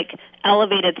 It's like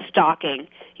elevated stalking.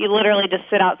 You literally just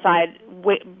sit outside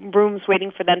rooms waiting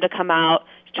for them to come out,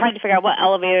 trying to figure out what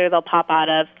elevator they'll pop out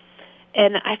of.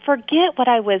 And I forget what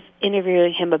I was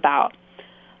interviewing him about.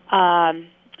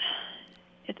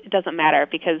 It doesn't matter,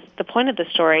 because the point of the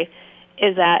story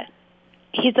is that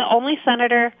he's the only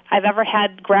senator I've ever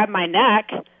had grab my neck,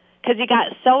 because he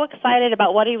got so excited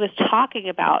about what he was talking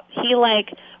about. He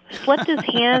slipped his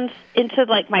hands into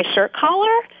my shirt collar,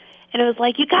 and it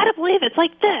was you got to believe it's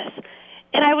like this.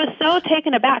 And I was so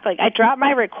taken aback. I dropped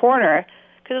my recorder,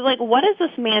 because it was what is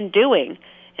this man doing?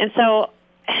 And so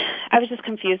I was just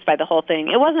confused by the whole thing.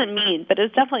 It wasn't mean, but it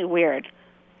was definitely weird.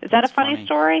 Is that a funny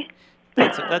story?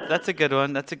 That's a good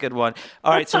one. That's a good one.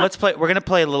 All right, so let's play. We're gonna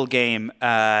play a little game.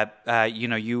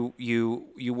 You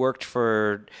worked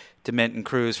for DeMint and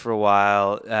Cruz for a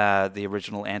while, the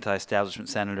original anti-establishment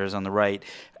senators on the right.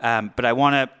 But I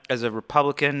want to, as a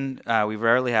Republican, we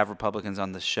rarely have Republicans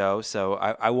on the show, so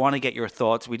I want to get your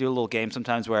thoughts. We do a little game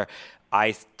sometimes where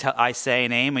I say a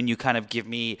name and you kind of give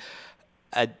me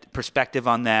a perspective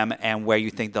on them and where you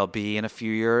think they'll be in a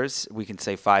few years. We can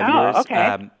say 5 years.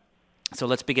 Okay. So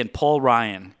let's begin. Paul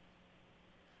Ryan.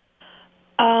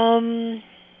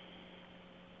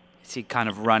 Is he kind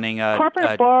of running a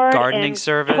board gardening and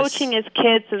service? Coaching his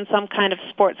kids in some kind of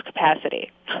sports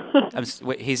capacity.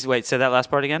 Say that last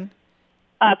part again?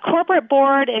 Corporate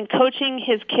board and coaching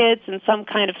his kids in some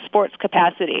kind of sports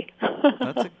capacity.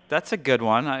 That's a good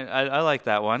one. I like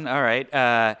that one. All right.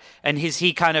 And is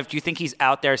he kind of? Do you think he's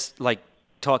out there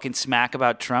talking smack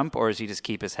about Trump, or does he just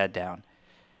keep his head down?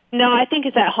 No, I think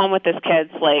he's at home with his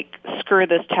kids. Screw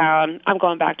this town. I'm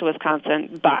going back to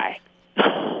Wisconsin. Bye.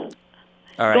 All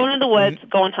right. Going in the woods.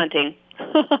 Going hunting.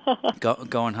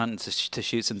 Going hunting to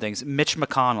shoot some things. Mitch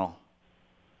McConnell.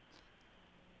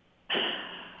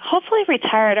 Hopefully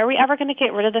retired. Are we ever going to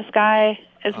get rid of this guy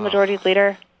as majority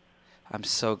leader? I'm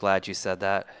so glad you said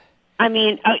that. I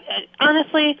mean,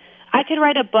 honestly, I could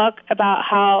write a book about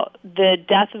how the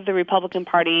death of the Republican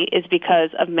Party is because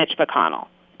of Mitch McConnell.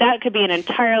 That could be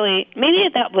maybe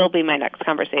that will be my next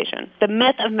conversation. The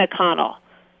myth of McConnell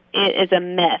is a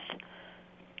myth.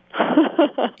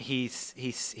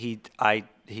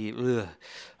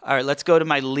 All right, let's go to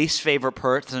my least favorite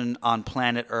person on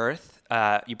planet Earth.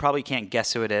 You probably can't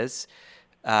guess who it is.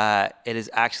 It is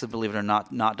actually, believe it or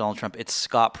not Donald Trump. It's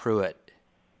Scott Pruitt.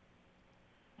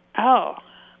 Oh.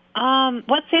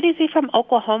 What city is he from?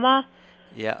 Oklahoma?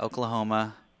 Yeah,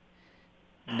 Oklahoma.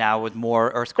 Now with more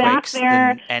Back earthquakes there,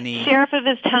 than any... sheriff of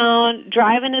his town,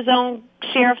 driving his own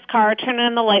sheriff's car, turning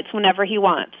on the lights whenever he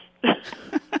wants.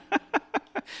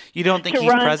 You don't think he's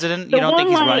president? You don't think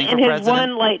he's running for president? In his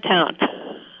one light town.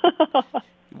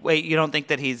 Wait, you don't think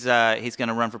that he's going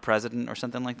to run for president or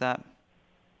something like that?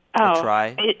 Oh, or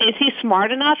try? Is he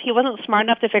smart enough? He wasn't smart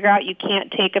enough to figure out you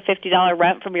can't take a $50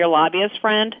 rent from your lobbyist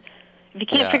friend. If you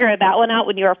can't figure that one out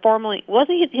when you are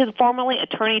wasn't he formerly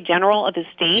Attorney General of his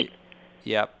state?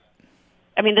 Yep.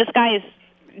 I mean, this guy is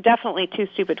definitely too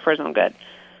stupid for his own good.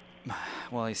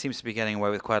 Well, he seems to be getting away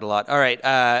with quite a lot. All right,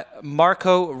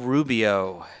 Marco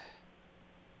Rubio.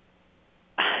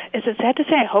 Is it sad to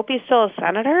say I hope he's still a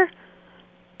senator?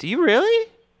 Do you really?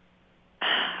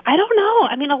 I don't know.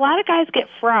 I mean, a lot of guys get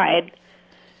fried,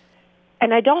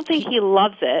 and I don't think he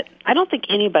loves it. I don't think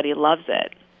anybody loves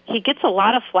it. He gets a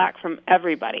lot of flack from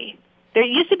everybody. There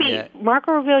used to be,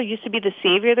 Marco Rubio used to be the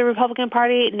savior of the Republican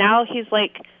Party. Now he's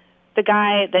like the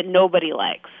guy that nobody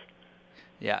likes.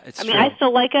 Yeah, it's true. I mean, I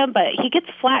still like him, but he gets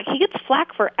flack. He gets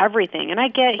flack for everything, and I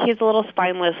get he's a little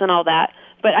spineless and all that,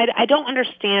 but I don't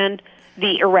understand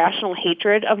the irrational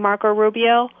hatred of Marco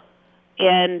Rubio.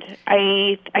 And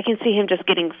I can see him just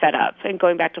getting fed up and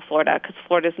going back to Florida because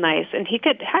Florida's nice, and he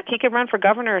could run for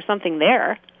governor or something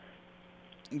there.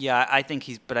 Yeah, I think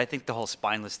the whole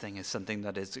spineless thing is something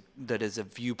that is a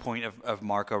viewpoint of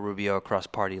Marco Rubio across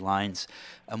party lines,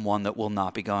 and one that will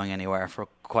not be going anywhere for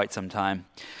quite some time.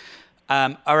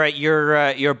 All right,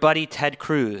 your buddy Ted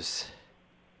Cruz.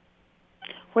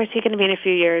 Where's he going to be in a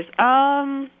few years?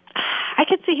 I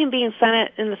could see him being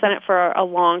in the Senate for a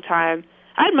long time.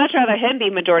 I'd much rather him be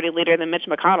majority leader than Mitch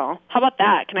McConnell. How about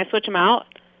that? Can I switch him out?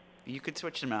 You could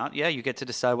switch them out. Yeah, you get to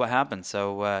decide what happens.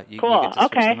 So you cool. get to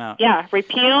switch them out. Yeah,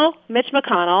 repeal Mitch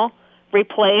McConnell,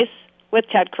 replace with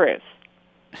Ted Cruz.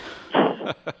 All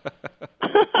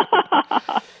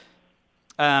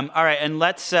right, and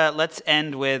let's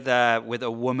end with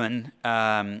a woman,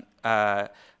 Lisa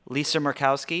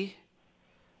Murkowski,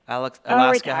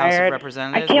 Alaska House of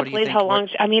Representatives. I can't believe how long.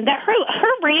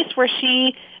 Her race where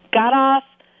she got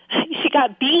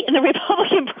beat in the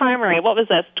Republican primary. What was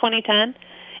this? 2010.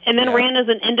 And then ran as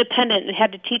an independent and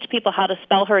had to teach people how to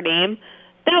spell her name.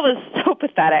 That was so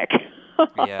pathetic.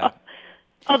 Yeah.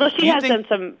 Although she has done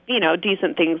some,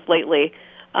 decent things lately.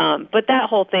 But that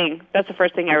whole thing, that's the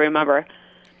first thing I remember.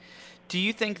 Do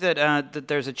you think that that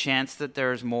there's a chance that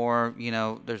there's more,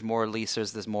 there's more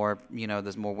Lisas, there's more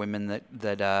women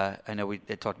that I know we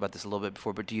talked about this a little bit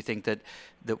before, but do you think that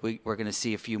we're going to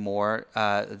see a few more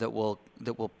that will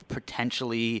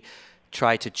potentially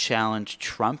try to challenge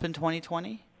Trump in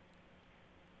 2020?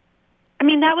 I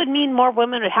mean, that would mean more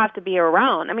women would have to be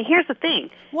around. I mean, here's the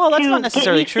thing. Well, that's not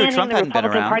necessarily true. Trump hadn't been around.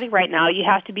 In the Republican Party right now, you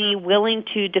have to be willing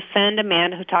to defend a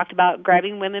man who talked about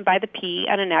grabbing women by the pee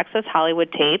on an Access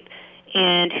Hollywood tape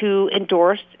and who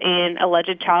endorsed an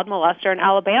alleged child molester in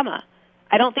Alabama.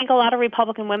 I don't think a lot of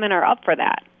Republican women are up for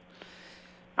that.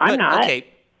 I'm not. Okay.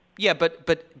 Yeah, but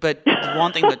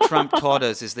one thing that Trump taught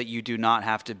us is that you do not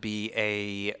have to be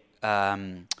a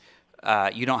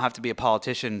you don't have to be a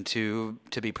politician to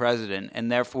be president,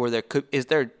 and therefore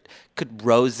could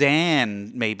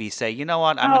Roseanne maybe say, you know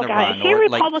what, I'm going to run? Is she a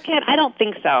Republican? I don't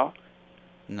think so.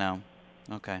 No.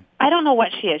 Okay. I don't know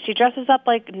what she is. She dresses up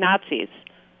like Nazis.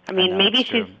 I mean, maybe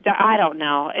she's. I don't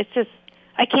know. It's just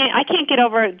I can't get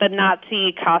over the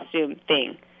Nazi costume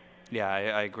thing. Yeah,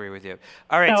 I agree with you.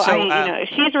 All right, so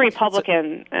she's a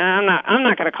Republican. I'm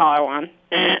not going to call her one.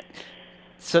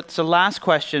 So last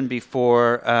question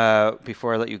before I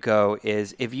let you go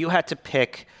is, if you had to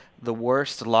pick the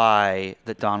worst lie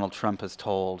that Donald Trump has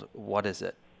told, what is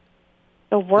it?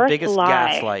 The worst biggest lie.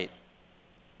 gaslight.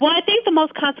 Well, I think the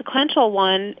most consequential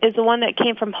one is the one that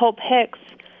came from Hope Hicks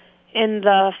in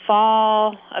the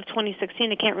fall of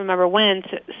 2016. I can't remember when,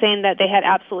 saying that they had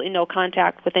absolutely no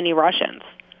contact with any Russians.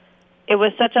 It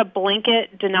was such a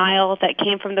blanket denial that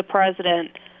came from the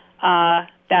president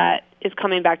that is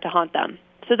coming back to haunt them.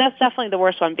 So that's definitely the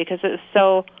worst one because it's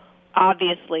so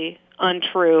obviously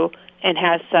untrue and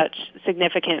has such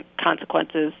significant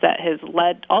consequences that has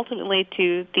led ultimately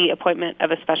to the appointment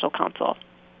of a special counsel.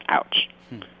 Ouch.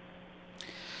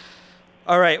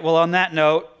 All right. Well, on that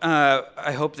note,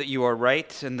 I hope that you are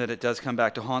right and that it does come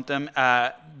back to haunt them.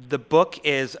 The book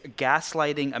is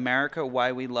Gaslighting America,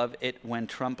 Why We Love It When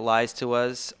Trump Lies to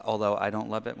Us, although I don't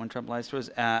love it when Trump lies to us.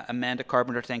 Amanda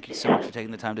Carpenter, thank you so much for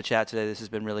taking the time to chat today. This has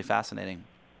been really fascinating.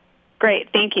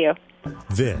 Great. Thank you.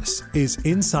 This is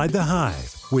Inside the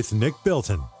Hive with Nick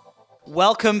Bilton.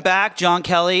 Welcome back, John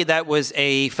Kelly. That was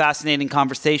a fascinating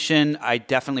conversation. I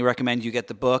definitely recommend you get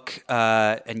the book,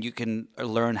 and you can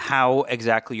learn how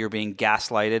exactly you're being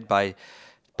gaslighted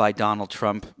by Donald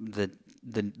Trump,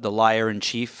 the liar in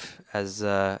chief, as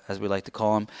we like to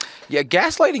call him. Yeah,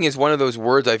 gaslighting is one of those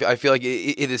words. I feel like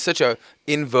it is such a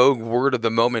in vogue word of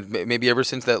the moment. Maybe ever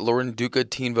since that Lauren Duca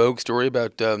Teen Vogue story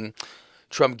about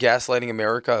Trump gaslighting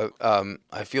America.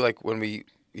 I feel like when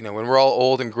we're all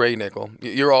old and gray, Nickel,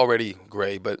 you're already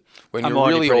gray, but when you're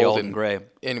really old and gray,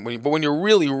 when you're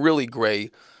really, really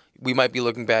gray, we might be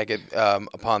looking back at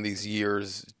upon these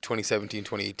years, 2017,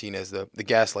 2018, as the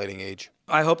gaslighting age.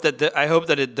 I hope that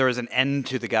there is an end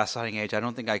to the gaslighting age. I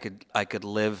don't think I could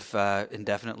live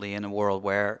indefinitely in a world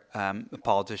where a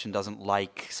politician doesn't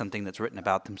like something that's written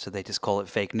about them, so they just call it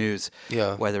fake news.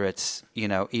 Yeah. Whether it's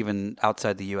even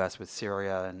outside the U.S. with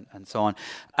Syria and so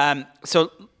on.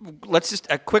 So let's just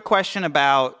a quick question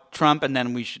about Trump, and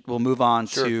then we'll move on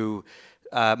to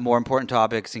more important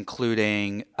topics,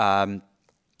 including Elon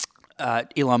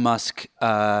Musk.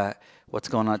 What's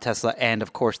going on at Tesla, and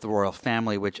of course the royal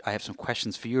family, which I have some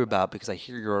questions for you about because I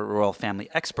hear you're a royal family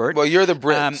expert. Well, you're the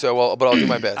Brit, but I'll do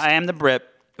my best. I am the Brit,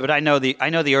 but I know the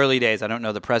early days. I don't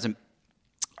know the present.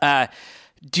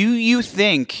 Do you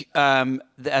think,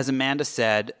 as Amanda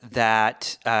said,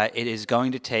 that it is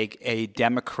going to take a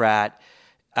Democrat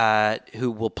who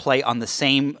will play on the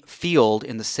same field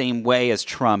in the same way as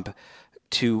Trump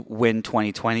to win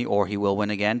 2020, or he will win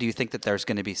again? Do you think that there's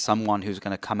going to be someone who's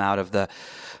going to come out of the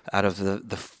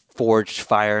forged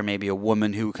fire, maybe a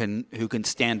woman who can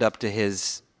stand up to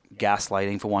his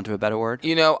gaslighting, for want of a better word?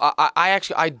 I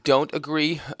actually don't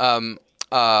agree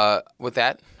with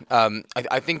that.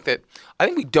 I think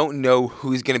we don't know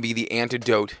who's going to be the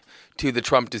antidote to the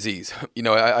Trump disease.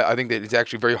 I think that it's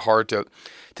actually very hard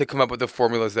to come up with the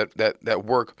formulas that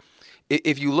work.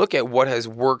 If you look at what has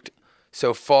worked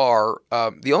so far,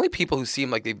 the only people who seem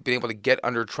like they've been able to get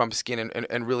under Trump's skin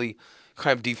and really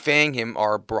kind of defang him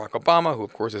are Barack Obama, who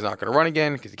of course is not going to run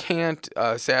again because he can't,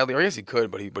 sadly, or I guess he could,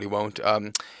 but he won't.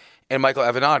 And Michael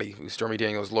Avenatti, who's Stormy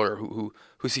Daniels' lawyer,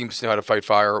 who seems to know how to fight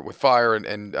fire with fire,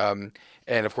 and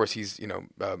of course he's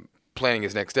planning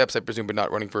his next steps, I presume, but not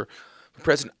running for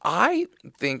president. I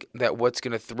think that what's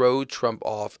going to throw Trump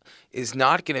off is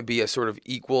not going to be a sort of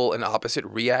equal and opposite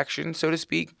reaction, so to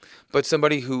speak, but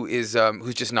somebody who is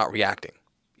who's just not reacting.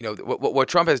 What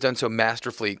Trump has done so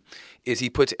masterfully is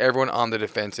he puts everyone on the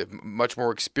defensive. Much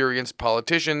more experienced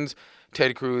politicians,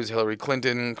 Ted Cruz, Hillary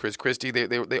Clinton, Chris Christie,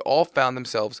 they all found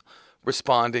themselves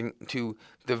responding to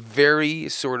the very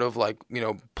sort of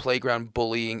playground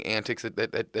bullying antics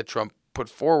that Trump put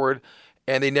forward,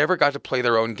 and they never got to play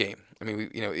their own game. I mean,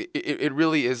 it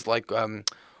really is like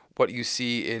what you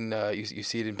see in you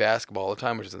see it in basketball all the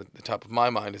time, which is at the top of my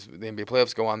mind as the NBA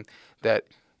playoffs go on, that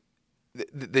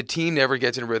the team never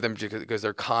gets in rhythm because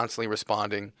they're constantly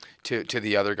responding to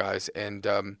the other guys. And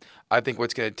I think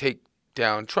what's going to take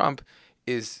down Trump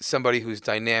is somebody who's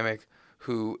dynamic,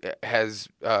 who has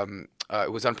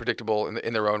was unpredictable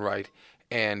in their own right,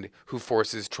 and who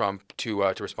forces Trump to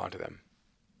respond to them.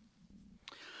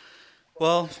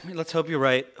 Well, let's hope you're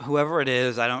right. Whoever it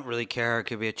is, I don't really care. It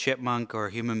could be a chipmunk or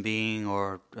a human being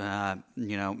or,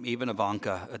 even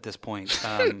Ivanka at this point.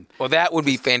 Well, that would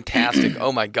be fantastic.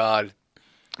 Oh, my God.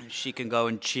 She can go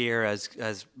and cheer as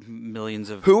millions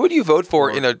of... Who would you vote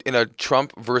for in a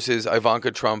Trump versus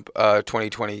Ivanka Trump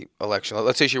 2020 election?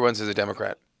 Let's say she runs as a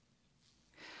Democrat.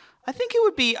 I think it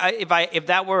would be... If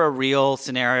that were a real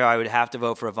scenario, I would have to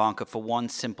vote for Ivanka for one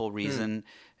simple reason,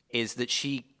 is that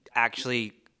she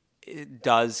actually...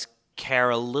 does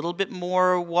care a little bit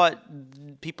more what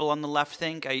people on the left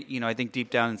think. I think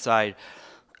deep down inside,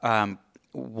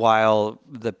 while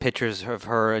the pictures of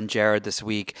her and Jared this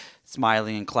week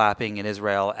smiling and clapping in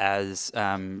Israel as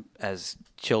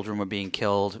children were being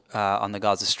killed on the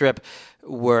Gaza Strip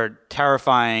were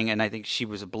terrifying, and I think she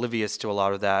was oblivious to a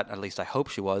lot of that. At least I hope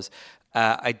she was.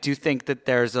 I do think that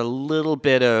there's a little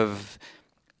bit of,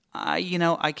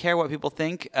 I care what people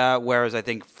think, whereas I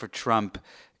think for Trump,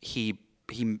 he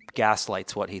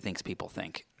gaslights what he thinks people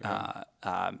think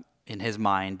in his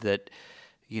mind, that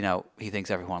he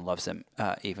thinks everyone loves him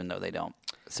even though they don't.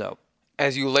 So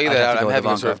as you lay that out, I'm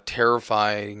having a sort of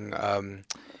terrifying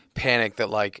panic that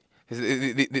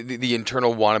the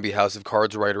internal wannabe House of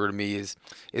Cards writer in me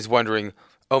is wondering,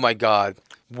 oh my God,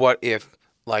 what if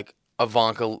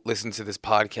Ivanka listens to this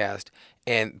podcast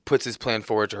and puts his plan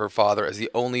forward to her father as the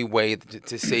only way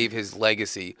to save his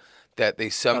legacy, that they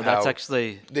somehow that's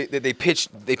actually they pitch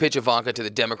Ivanka to the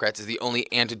Democrats as the only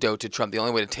antidote to Trump, the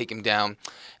only way to take him down,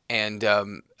 and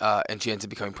she ends up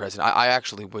becoming president. I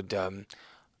actually would.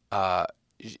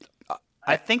 I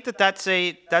I think that's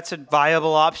a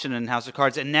viable option in House of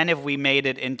Cards. And then if we made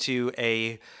it into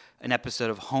an episode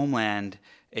of Homeland,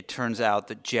 it turns out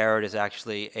that Jared is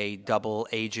actually a double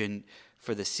agent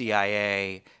for the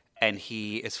CIA, and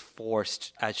he is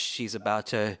forced, as she's about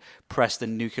to press the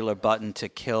nuclear button to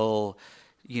kill,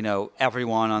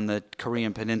 everyone on the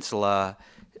Korean Peninsula,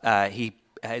 he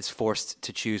is forced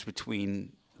to choose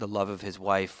between the love of his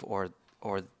wife or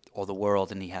the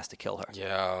world, and he has to kill her.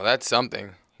 Yeah, that's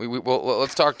something. Well,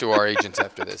 let's talk to our agents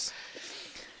after this.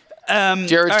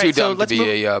 Jared's right, too so dumb to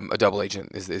be a double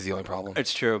agent is the only problem.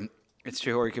 It's true. It's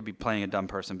true, or he could be playing a dumb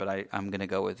person, but I'm going to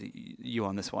go with you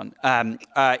on this one.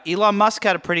 Elon Musk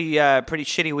had a pretty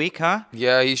shitty week, huh?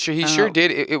 Yeah, he sure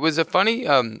did. It was a funny.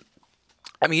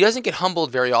 He doesn't get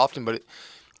humbled very often, but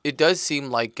it does seem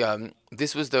like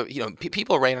this was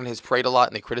people ran on his parade a lot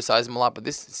and they criticized him a lot, but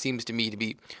this seems to me to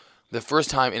be the first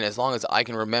time in as long as I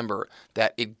can remember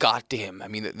that it got to him. I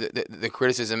mean, the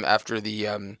criticism after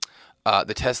the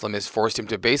Tesla miss forced him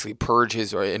to basically purge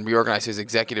and reorganize his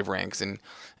executive ranks,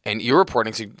 and your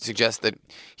reporting suggests that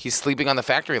he's sleeping on the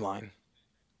factory line.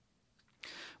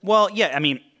 Well, yeah, I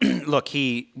mean, look,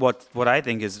 what I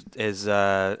think is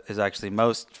actually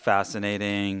most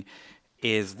fascinating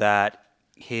is that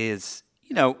his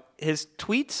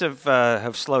tweets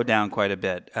have slowed down quite a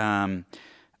bit.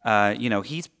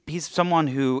 He's someone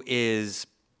who is.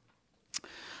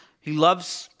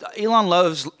 Elon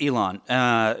loves Elon.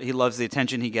 He loves the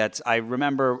attention he gets. I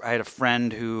remember I had a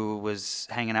friend who was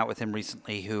hanging out with him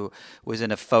recently who was in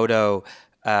a photo,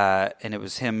 and it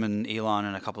was him and Elon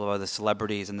and a couple of other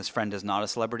celebrities, and this friend is not a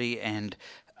celebrity, and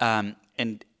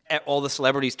all the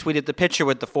celebrities tweeted the picture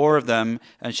with the four of them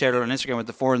and shared it on Instagram with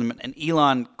the four of them, and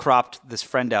Elon cropped this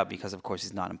friend out because, of course,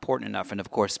 he's not important enough, and,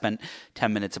 of course, spent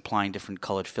 10 minutes applying different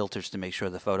colored filters to make sure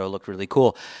the photo looked really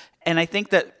cool. And I think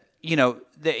that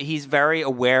that he's very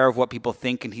aware of what people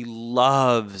think, and he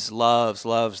loves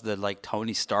the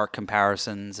Tony Stark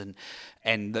comparisons,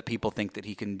 and that people think that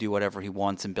he can do whatever he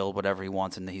wants and build whatever he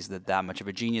wants, and that he's that much of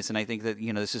a genius. And I think that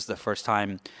this is the first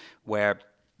time where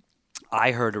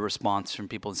I heard a response from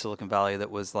people in Silicon Valley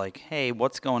that was like, "Hey,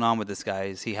 what's going on with this guy?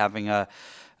 Is he having a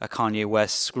Kanye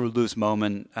West screw loose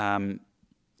moment?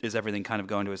 Is everything kind of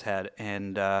going to his head?"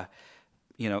 And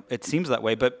it seems that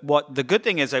way. But what the good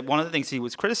thing is that one of the things he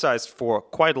was criticized for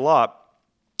quite a lot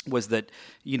was that,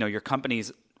 your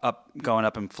company's going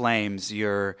up in flames.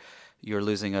 You're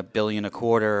losing $1.25 billion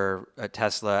at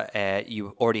Tesla.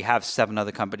 You already have 7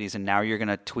 other companies, and now you're going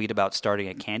to tweet about starting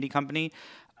a candy company.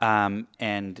 And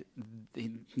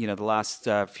the last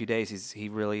few days, he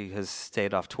really has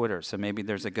stayed off Twitter. So maybe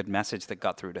there's a good message that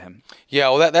got through to him. Yeah,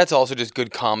 well, that's also just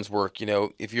good comms work.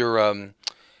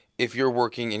 If you're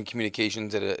working in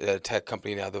communications at a tech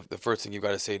company now, the first thing you've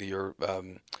got to say to your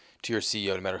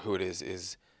CEO, no matter who it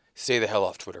is stay the hell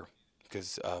off Twitter,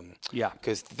 because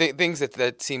things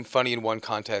that seem funny in one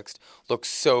context look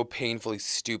so painfully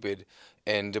stupid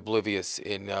and oblivious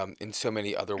in so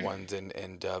many other ones,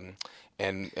 and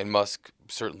Musk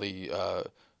certainly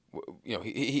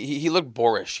he looked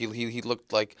boorish. He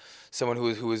looked like someone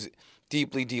who was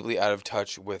deeply out of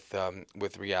touch with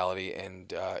reality,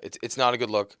 and it's not a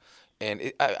good look.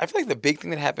 And I feel like the big thing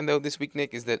that happened though this week,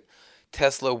 Nick, is that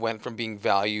Tesla went from being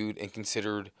valued and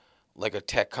considered like a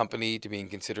tech company to being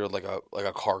considered like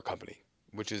a car company,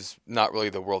 which is not really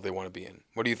the world they want to be in.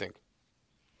 What do you think?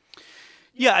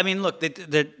 Yeah, I mean, look,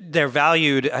 they're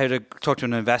valued. I had to talk to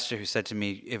an investor who said to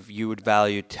me, if you would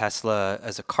value Tesla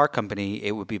as a car company,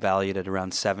 it would be valued at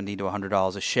around $70 to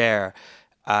 $100 a share.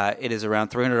 It is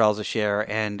around $300 a share,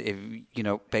 and if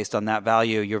based on that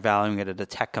value, you're valuing it at a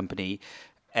tech company,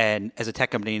 and as a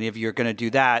tech company, and if you're going to do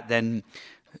that, then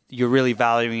you're really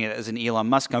valuing it as an Elon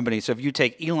Musk company. So if you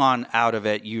take Elon out of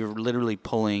it, you're literally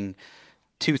pulling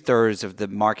 2/3 of the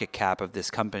market cap of this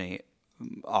company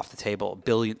off the table,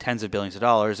 tens of billions of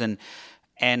dollars, and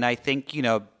I think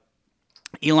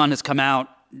Elon has come out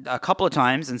a couple of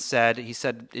times and he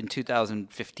said in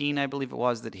 2015, I believe it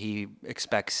was, that he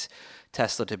expects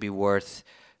Tesla to be worth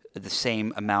the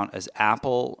same amount as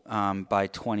Apple by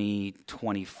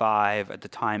 2025. At the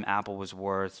time, Apple was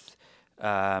worth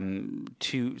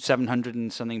 $700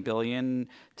 and something billion.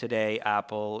 Today,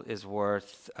 Apple is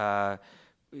worth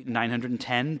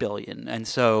 $910 billion, and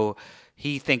so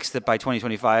he thinks that by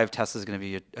 2025, Tesla is going to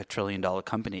be a $1 trillion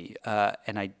company,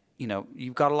 and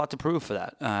you've got a lot to prove for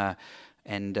that.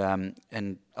 And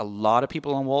a lot of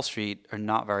people on Wall Street are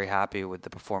not very happy with the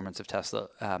performance of Tesla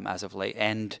as of late,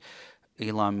 and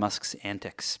Elon Musk's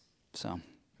antics. So,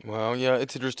 well, yeah,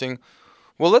 it's interesting.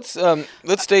 Well, let's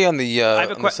stay on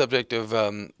the subject of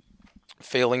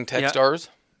failing tech stars,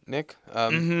 Nick.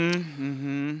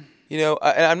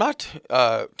 I'm not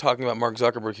talking about Mark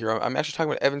Zuckerberg here. I'm actually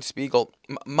talking about Evan Spiegel.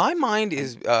 My mind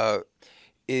is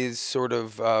sort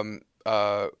of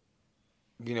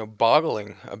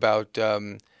boggling about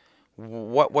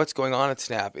what's going on at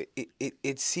Snap.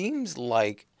 It seems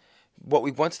like what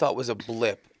we once thought was a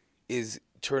blip is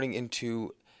turning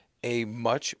into a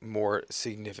much more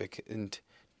significant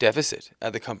deficit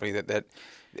at the company. That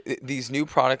these new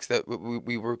products that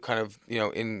we were kind of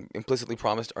implicitly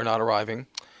promised are not arriving.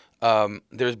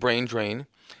 There's brain drain,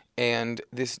 and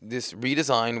this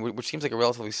redesign, which seems like a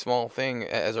relatively small thing,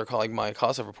 as our colleague Maya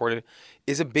Kosov reported,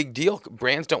 is a big deal.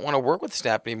 Brands don't want to work with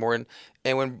Snap anymore,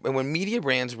 and when media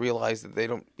brands realize that they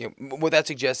don't, what that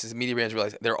suggests is media brands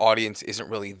realize their audience isn't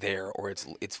really there, or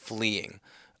it's fleeing.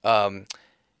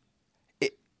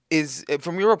 Is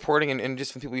from your reporting and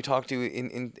just from people you talk to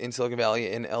in Silicon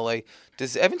Valley, in LA,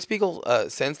 does Evan Spiegel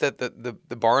sense that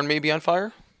the barn may be on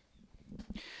fire?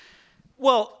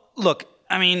 Well, look,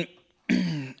 I mean,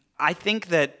 I think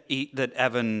that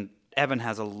Evan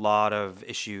has a lot of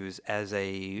issues as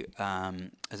a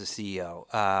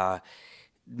CEO.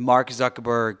 Mark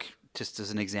Zuckerberg, just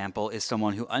as an example, is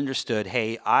someone who understood,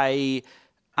 hey,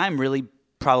 I'm really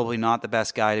probably not the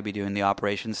best guy to be doing the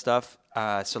operations stuff.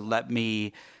 So let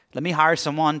me hire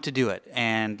someone to do it,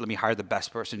 and let me hire the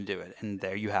best person to do it. And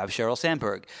there you have Sheryl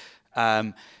Sandberg.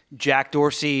 Jack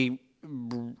Dorsey,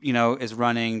 is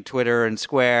running Twitter and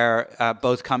Square,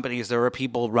 both companies. There are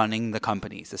people running the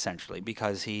companies essentially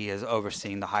because he is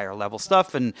overseeing the higher level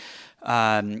stuff, and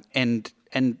it's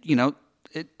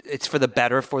for the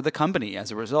better for the company as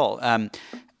a result.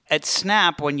 At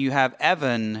Snap, when you have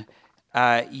Evan,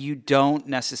 you don't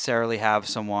necessarily have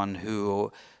someone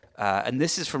who, and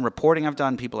this is from reporting I've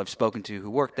done, people I've spoken to who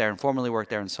worked there and formerly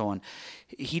worked there and so on.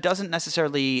 He doesn't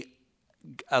necessarily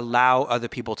allow other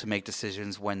people to make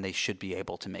decisions when they should be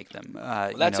able to make them.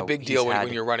 That's a big deal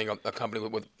when you're running a company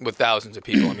with thousands of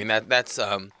people. I mean, that's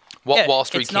Wall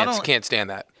Street can't stand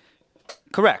that.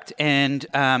 Correct, and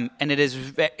it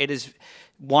is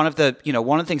one of the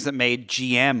things that made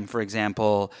GM, for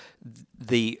example,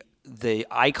 the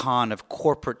icon of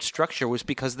corporate structure was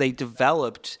because they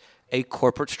developed a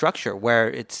corporate structure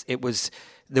where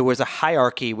there was a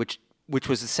hierarchy which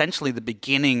was essentially the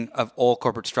beginning of all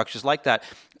corporate structures like that.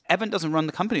 Evan doesn't run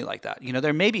the company like that.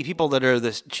 There may be people that are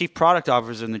the chief product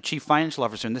officer and the chief financial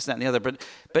officer and this, that, and the other, but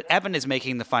Evan is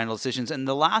making the final decisions. And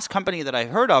the last company that I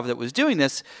heard of that was doing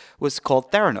this was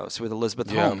called Theranos with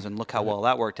Elizabeth Holmes, and look how well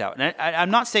that worked out. And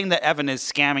I'm not saying that Evan is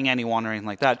scamming anyone or anything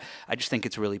like that. I just think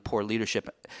it's really poor leadership.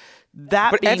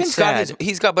 But Evan's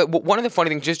got one of the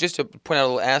funny things, just to point out a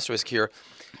little asterisk here,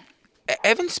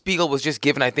 Evan Spiegel was just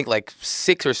given, I think, like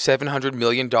 $600 or $700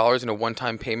 million in a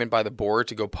one-time payment by the board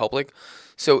to go public.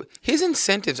 So his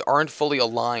incentives aren't fully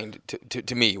aligned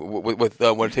to me with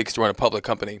what it takes to run a public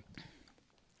company.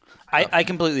 I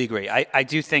completely agree. I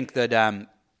do think that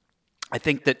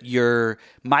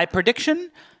my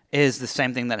prediction is the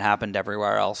same thing that happened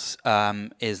everywhere else.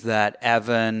 Is that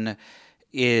Evan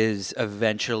is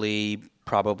eventually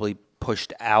probably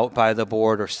pushed out by the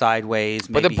board or sideways.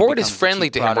 But the board is friendly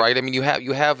to him, right? I mean, you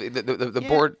have the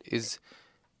board is.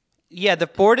 Yeah, the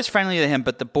board is friendly to him,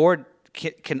 but the board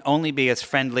can only be as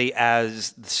friendly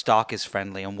as the stock is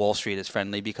friendly and Wall Street is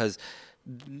friendly because,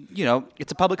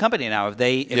 it's a public company now. If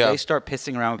they start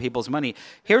pissing around with people's money,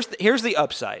 here's the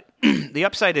upside. The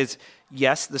upside is,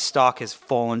 yes, the stock has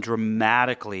fallen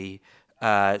dramatically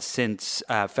since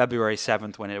February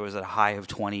 7th when it was at a high of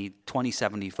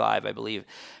 2075, I believe.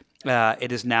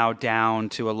 It is now down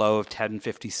to a low of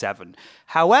 1057.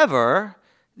 However,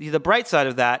 the bright side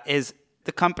of that is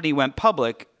the company went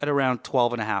public at around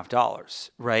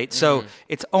 $12.50, right? Mm-hmm. So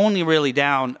it's only really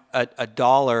down a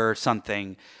dollar or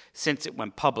something since it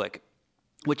went public,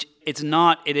 which it's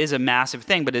not. It is a massive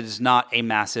thing, but it is not a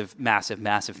massive, massive,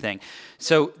 massive thing.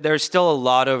 So there's still a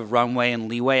lot of runway and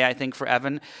leeway, I think, for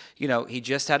Evan. He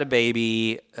just had a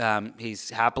baby. He's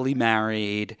happily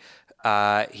married.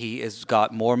 He has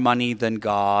got more money than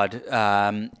God,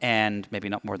 and maybe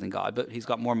not more than God, but he's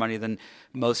got more money than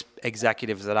most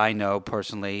executives that I know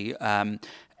personally. And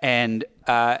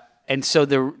so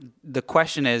the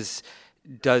question is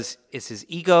his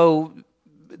ego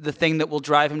the thing that will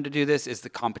drive him to do this? Is the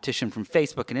competition from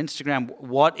Facebook and Instagram?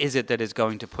 What is it that is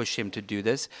going to push him to do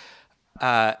this?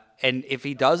 And if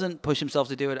he doesn't push himself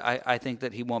to do it, I think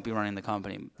that he won't be running the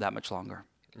company that much longer.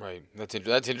 Right.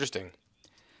 That's interesting.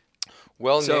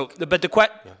 Well, so, Nick, but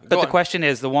the question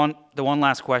is the one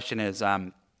last question is,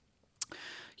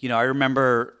 I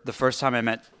remember the first time I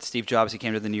met Steve Jobs, he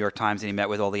came to the New York Times and he met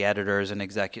with all the editors and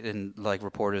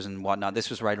reporters and whatnot.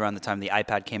 This was right around the time the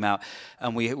iPad came out.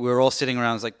 And we were all sitting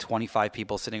around, it was like 25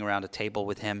 people sitting around a table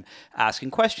with him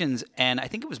asking questions. And I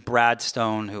think it was Brad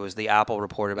Stone, who was the Apple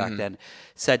reporter back then,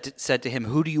 said to him,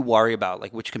 who do you worry about?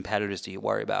 Like, which competitors do you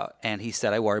worry about? And he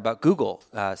said, I worry about Google.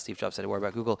 Steve Jobs said, I worry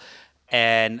about Google.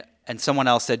 And someone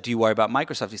else said, do you worry about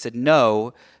Microsoft? He said,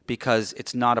 no, because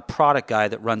it's not a product guy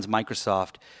that runs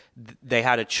Microsoft. They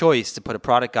had a choice to put a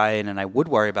product guy in, and I would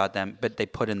worry about them, but they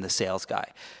put in the sales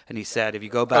guy. And he said, if you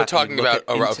go back...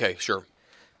 okay, sure.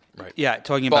 Right. Yeah,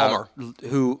 talking Ballmer.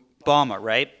 about Ballmer,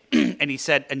 right? And he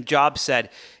said, and Jobs said,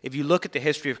 if you look at the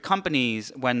history of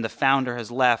companies, when the founder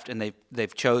has left and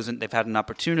they've had an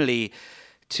opportunity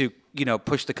to,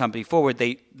 push the company forward,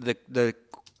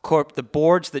 the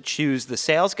boards that choose the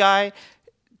sales guy,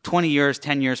 20 years,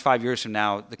 10 years, 5 years from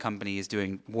now, the company is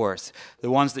doing worse. The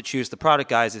ones that choose the product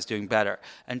guys is doing better.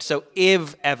 And so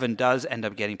if Evan does end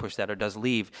up getting pushed out or does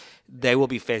leave, they will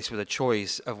be faced with a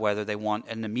choice of whether they want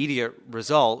an immediate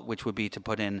result, which would be to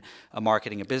put in a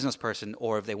marketing, a business person,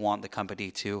 or if they want the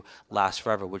company to last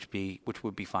forever, which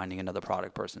would be finding another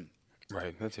product person.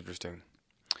 Right. That's interesting.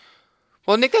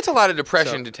 Well, Nick, that's a lot of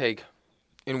depression to take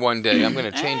in one day. I'm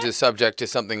going to change the subject to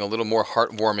something a little more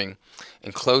heartwarming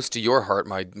and close to your heart,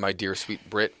 my dear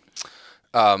sweet Brit.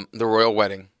 The royal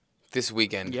wedding this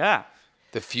weekend. Yeah.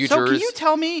 The futures can you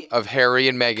tell me, of Harry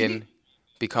and Meghan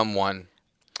become one.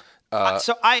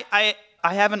 So I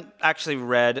haven't actually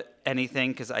read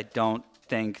anything because I don't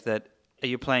think that... Are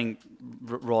you playing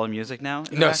rolling music now?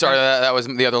 No, sorry, that was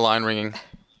the other line ringing.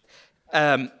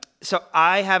 So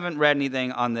I haven't read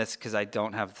anything on this because I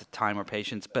don't have the time or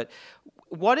patience, but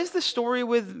what is the story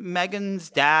with Meghan's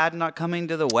dad not coming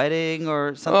to the wedding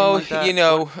or something like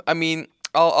that?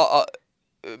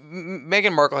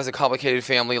 Meghan Markle has a complicated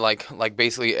family, like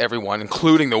basically everyone,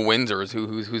 including the Windsors,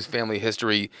 whose family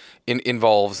history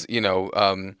involves,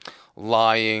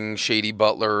 lying, shady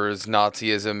butlers,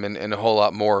 Nazism, and a whole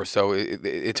lot more. So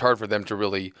it's hard for them to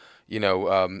really,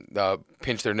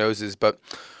 pinch their noses. But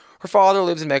her father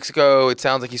lives in Mexico. It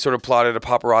sounds like he sort of plotted a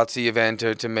paparazzi event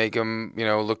to make him,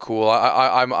 look cool.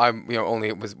 I'm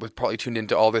only was probably tuned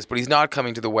into all this, but he's not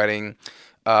coming to the wedding.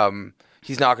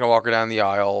 He's not going to walk her down the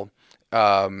aisle.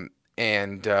 And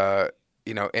I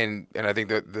think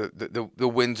the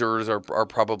Windsors are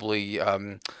probably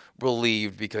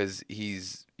relieved because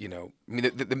he's, the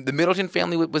Middleton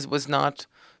family was not.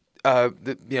 A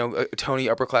Tony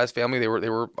upper class family. They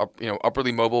were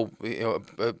upwardly mobile,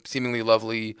 seemingly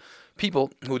lovely people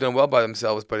who have done well by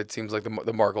themselves. But it seems like the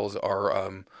Markles are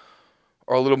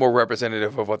a little more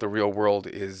representative of what the real world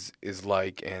is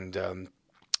like. And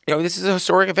this is a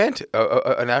historic event.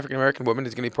 An African American woman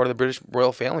is going to be part of the British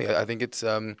royal family. I think it's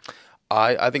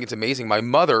I think it's amazing. My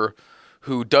mother,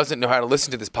 who doesn't know how to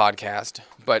listen to this podcast,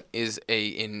 but is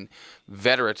a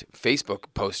inveterate Facebook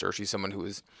poster. She's someone who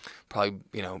was probably,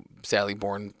 sadly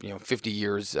born, 50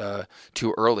 years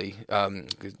too early.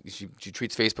 She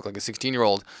treats Facebook like a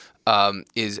 16-year-old.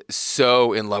 Is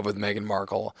so in love with Meghan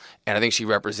Markle, and I think she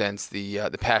represents the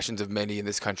passions of many in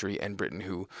this country and Britain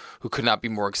who could not be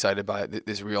more excited by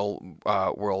this real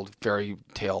world fairy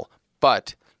tale.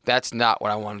 But that's not what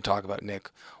I want to talk about,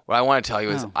 Nick. What I want to tell you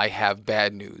is I have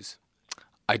bad news.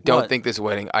 I don't think this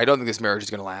marriage is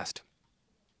going to last.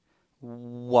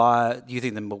 What do you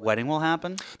think the wedding will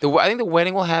happen? I think the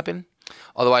wedding will happen.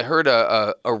 Although I heard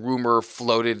a rumor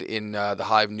floated in the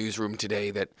Hive newsroom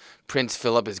today that Prince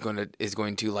Philip is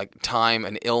going to like time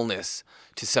an illness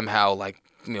to somehow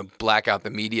black out the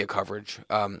media coverage,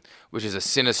 which is a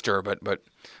sinister but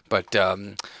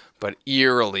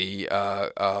eerily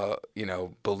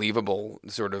believable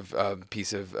sort of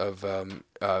piece of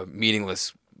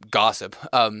meaningless gossip.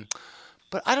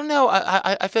 But I don't know.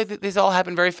 I feel like this all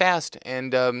happened very fast,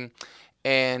 and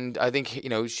I think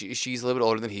she's a little bit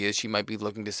older than he is. She might be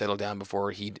looking to settle down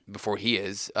before he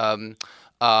is.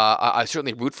 I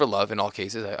certainly root for love in all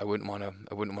cases. I wouldn't want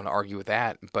to argue with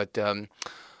that. But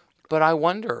I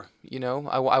wonder.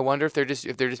 I wonder if they're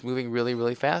just moving really,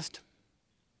 really fast.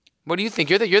 What do you think?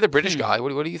 You're the British guy.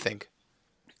 What do you think?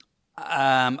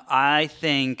 I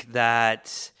think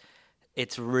that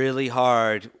it's really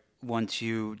hard once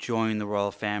you join the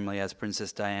royal family, as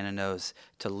Princess Diana knows,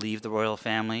 to leave the royal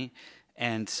family.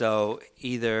 And so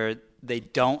either they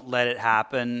don't let it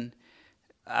happen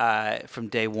from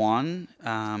day one,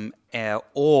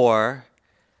 or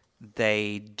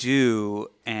they do,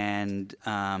 and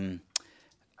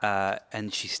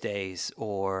she stays,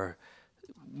 or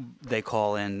they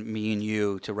call in me and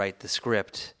you to write the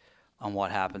script on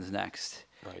what happens next.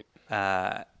 Right.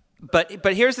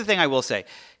 But here's the thing I will say.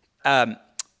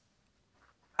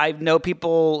 I know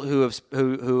people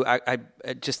who I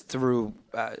just through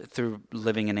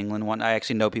living in England. I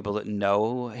actually know people that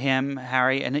know him,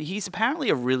 Harry, and he's apparently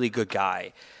a really good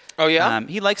guy. Oh yeah,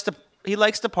 he likes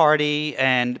to party,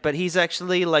 but he's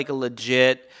actually like a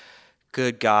legit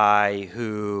good guy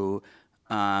who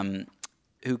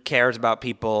cares about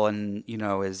people, and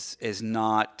is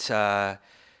not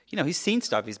he's seen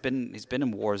stuff. He's been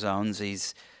in war zones. He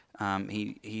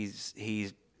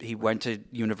went to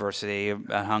university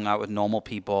and hung out with normal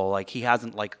people. Like he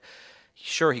hasn't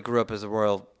sure he grew up as a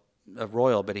royal,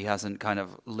 but he hasn't kind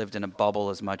of lived in a bubble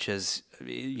as much as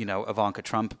Ivanka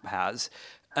Trump has.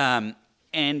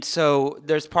 And so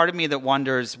there's part of me that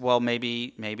wonders, well,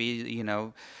 maybe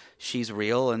she's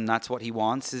real, and that's what he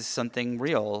wants is something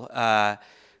real.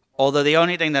 Although the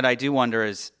only thing that I do wonder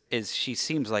is she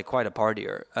seems like quite a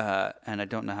partier, and I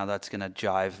don't know how that's going to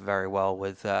jive very well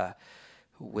with the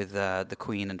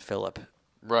Queen and Philip.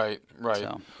 Right.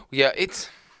 So. Yeah,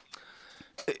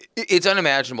 it's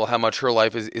unimaginable how much her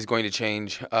life is going to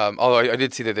change. Although I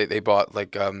did see that they bought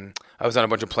I was on a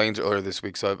bunch of planes earlier this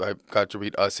week, so I got to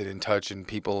read Us and In Touch and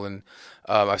People, and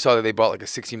I saw that they bought like a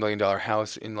 $60 million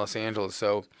house in Los Angeles.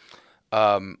 So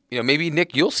maybe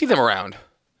Nick, you'll see them around.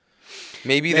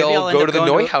 Maybe they'll go to the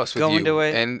Noy House with you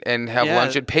and have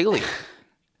lunch at Paley.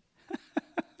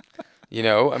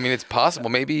 It's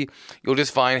possible. Maybe you'll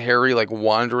just find Harry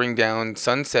wandering down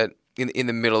Sunset in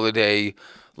the middle of the day,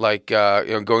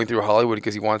 going through Hollywood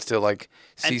because he wants to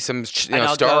see some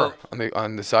star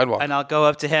on the sidewalk. And I'll go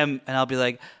up to him and I'll be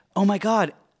like, "Oh my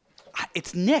God,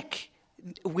 it's Nick.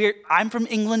 I'm from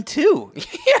England too."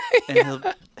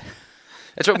 Yeah.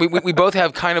 That's right. We both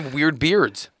have kind of weird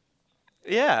beards.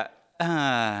 Yeah.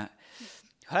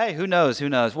 Hey, who knows?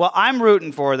 Well, I'm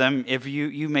rooting for them. If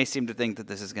you may seem to think that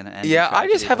this is going to end. Yeah, I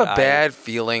just have a bad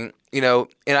feeling, and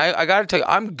I got to tell you,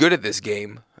 I'm good at this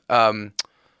game. I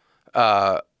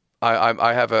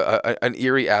have an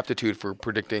eerie aptitude for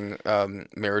predicting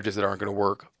marriages that aren't going to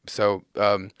work. So,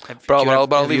 but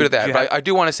I'll leave it at that. But I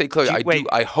do want to say clearly,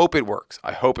 I hope it works.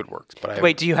 But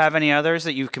wait, do you have any others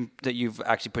that you've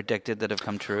actually predicted that have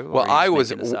come true? Well, I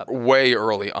was way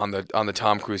early on the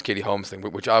Tom Cruise, Katie Holmes thing,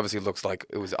 which obviously looks like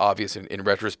it was obvious in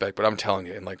retrospect. But I'm telling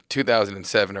you, in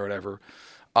 2007 or whatever,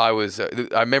 I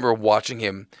remember watching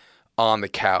him on the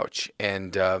couch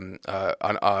and during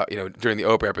the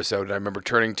Oprah episode, and I remember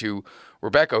turning to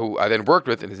Rebecca, who I then worked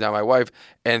with and is now my wife,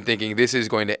 and thinking this is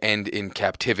going to end in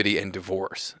captivity and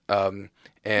divorce. I'm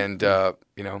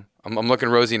looking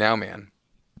rosy now, man.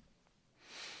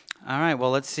 All right,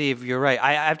 well, let's see if you're right.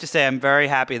 I have to say I'm very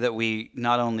happy that we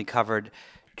not only covered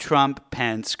Trump,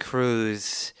 Pence,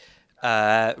 Cruz,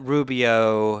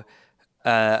 Rubio,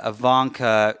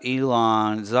 Ivanka,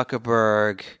 Elon,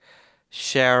 Zuckerberg,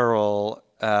 Cheryl,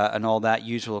 and all that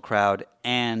usual crowd,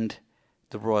 and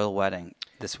the royal wedding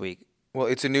this week. Well,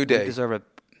 it's a new day.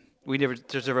 We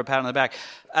deserve a pat on the back.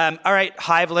 All right,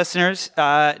 Hive listeners,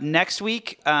 next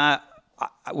week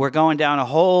we're going down a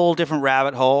whole different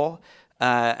rabbit hole,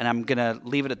 and I'm gonna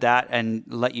leave it at that and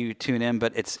let you tune in.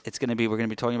 But we're gonna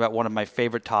be talking about one of my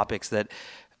favorite topics that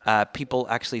people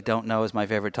actually don't know is my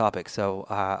favorite topic. So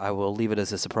I will leave it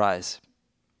as a surprise.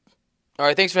 All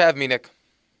right, thanks for having me, Nick.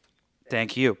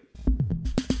 Thank you.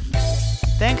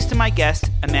 Thanks to my guest,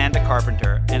 Amanda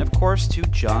Carpenter, and of course to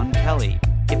John Kelly.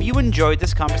 If you enjoyed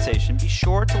this conversation, be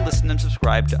sure to listen and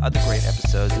subscribe to other great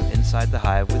episodes of Inside the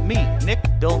Hive with me, Nick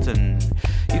Bilton.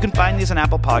 You can find these on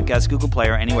Apple Podcasts, Google Play,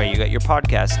 or anywhere you get your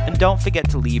podcasts. And don't forget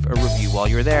to leave a review while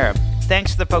you're there.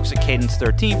 Thanks to the folks at Cadence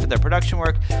 13 for their production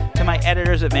work, to my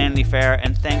editors at Vanity Fair,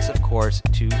 and thanks, of course,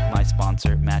 to my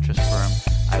sponsor, Mattress Firm.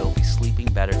 I will be sleeping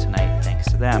better tonight thanks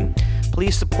to them.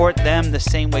 Please support them the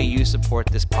same way you support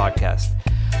this podcast.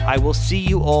 I will see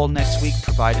you all next week,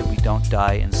 provided we don't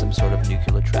die in some sort of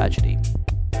nuclear tragedy.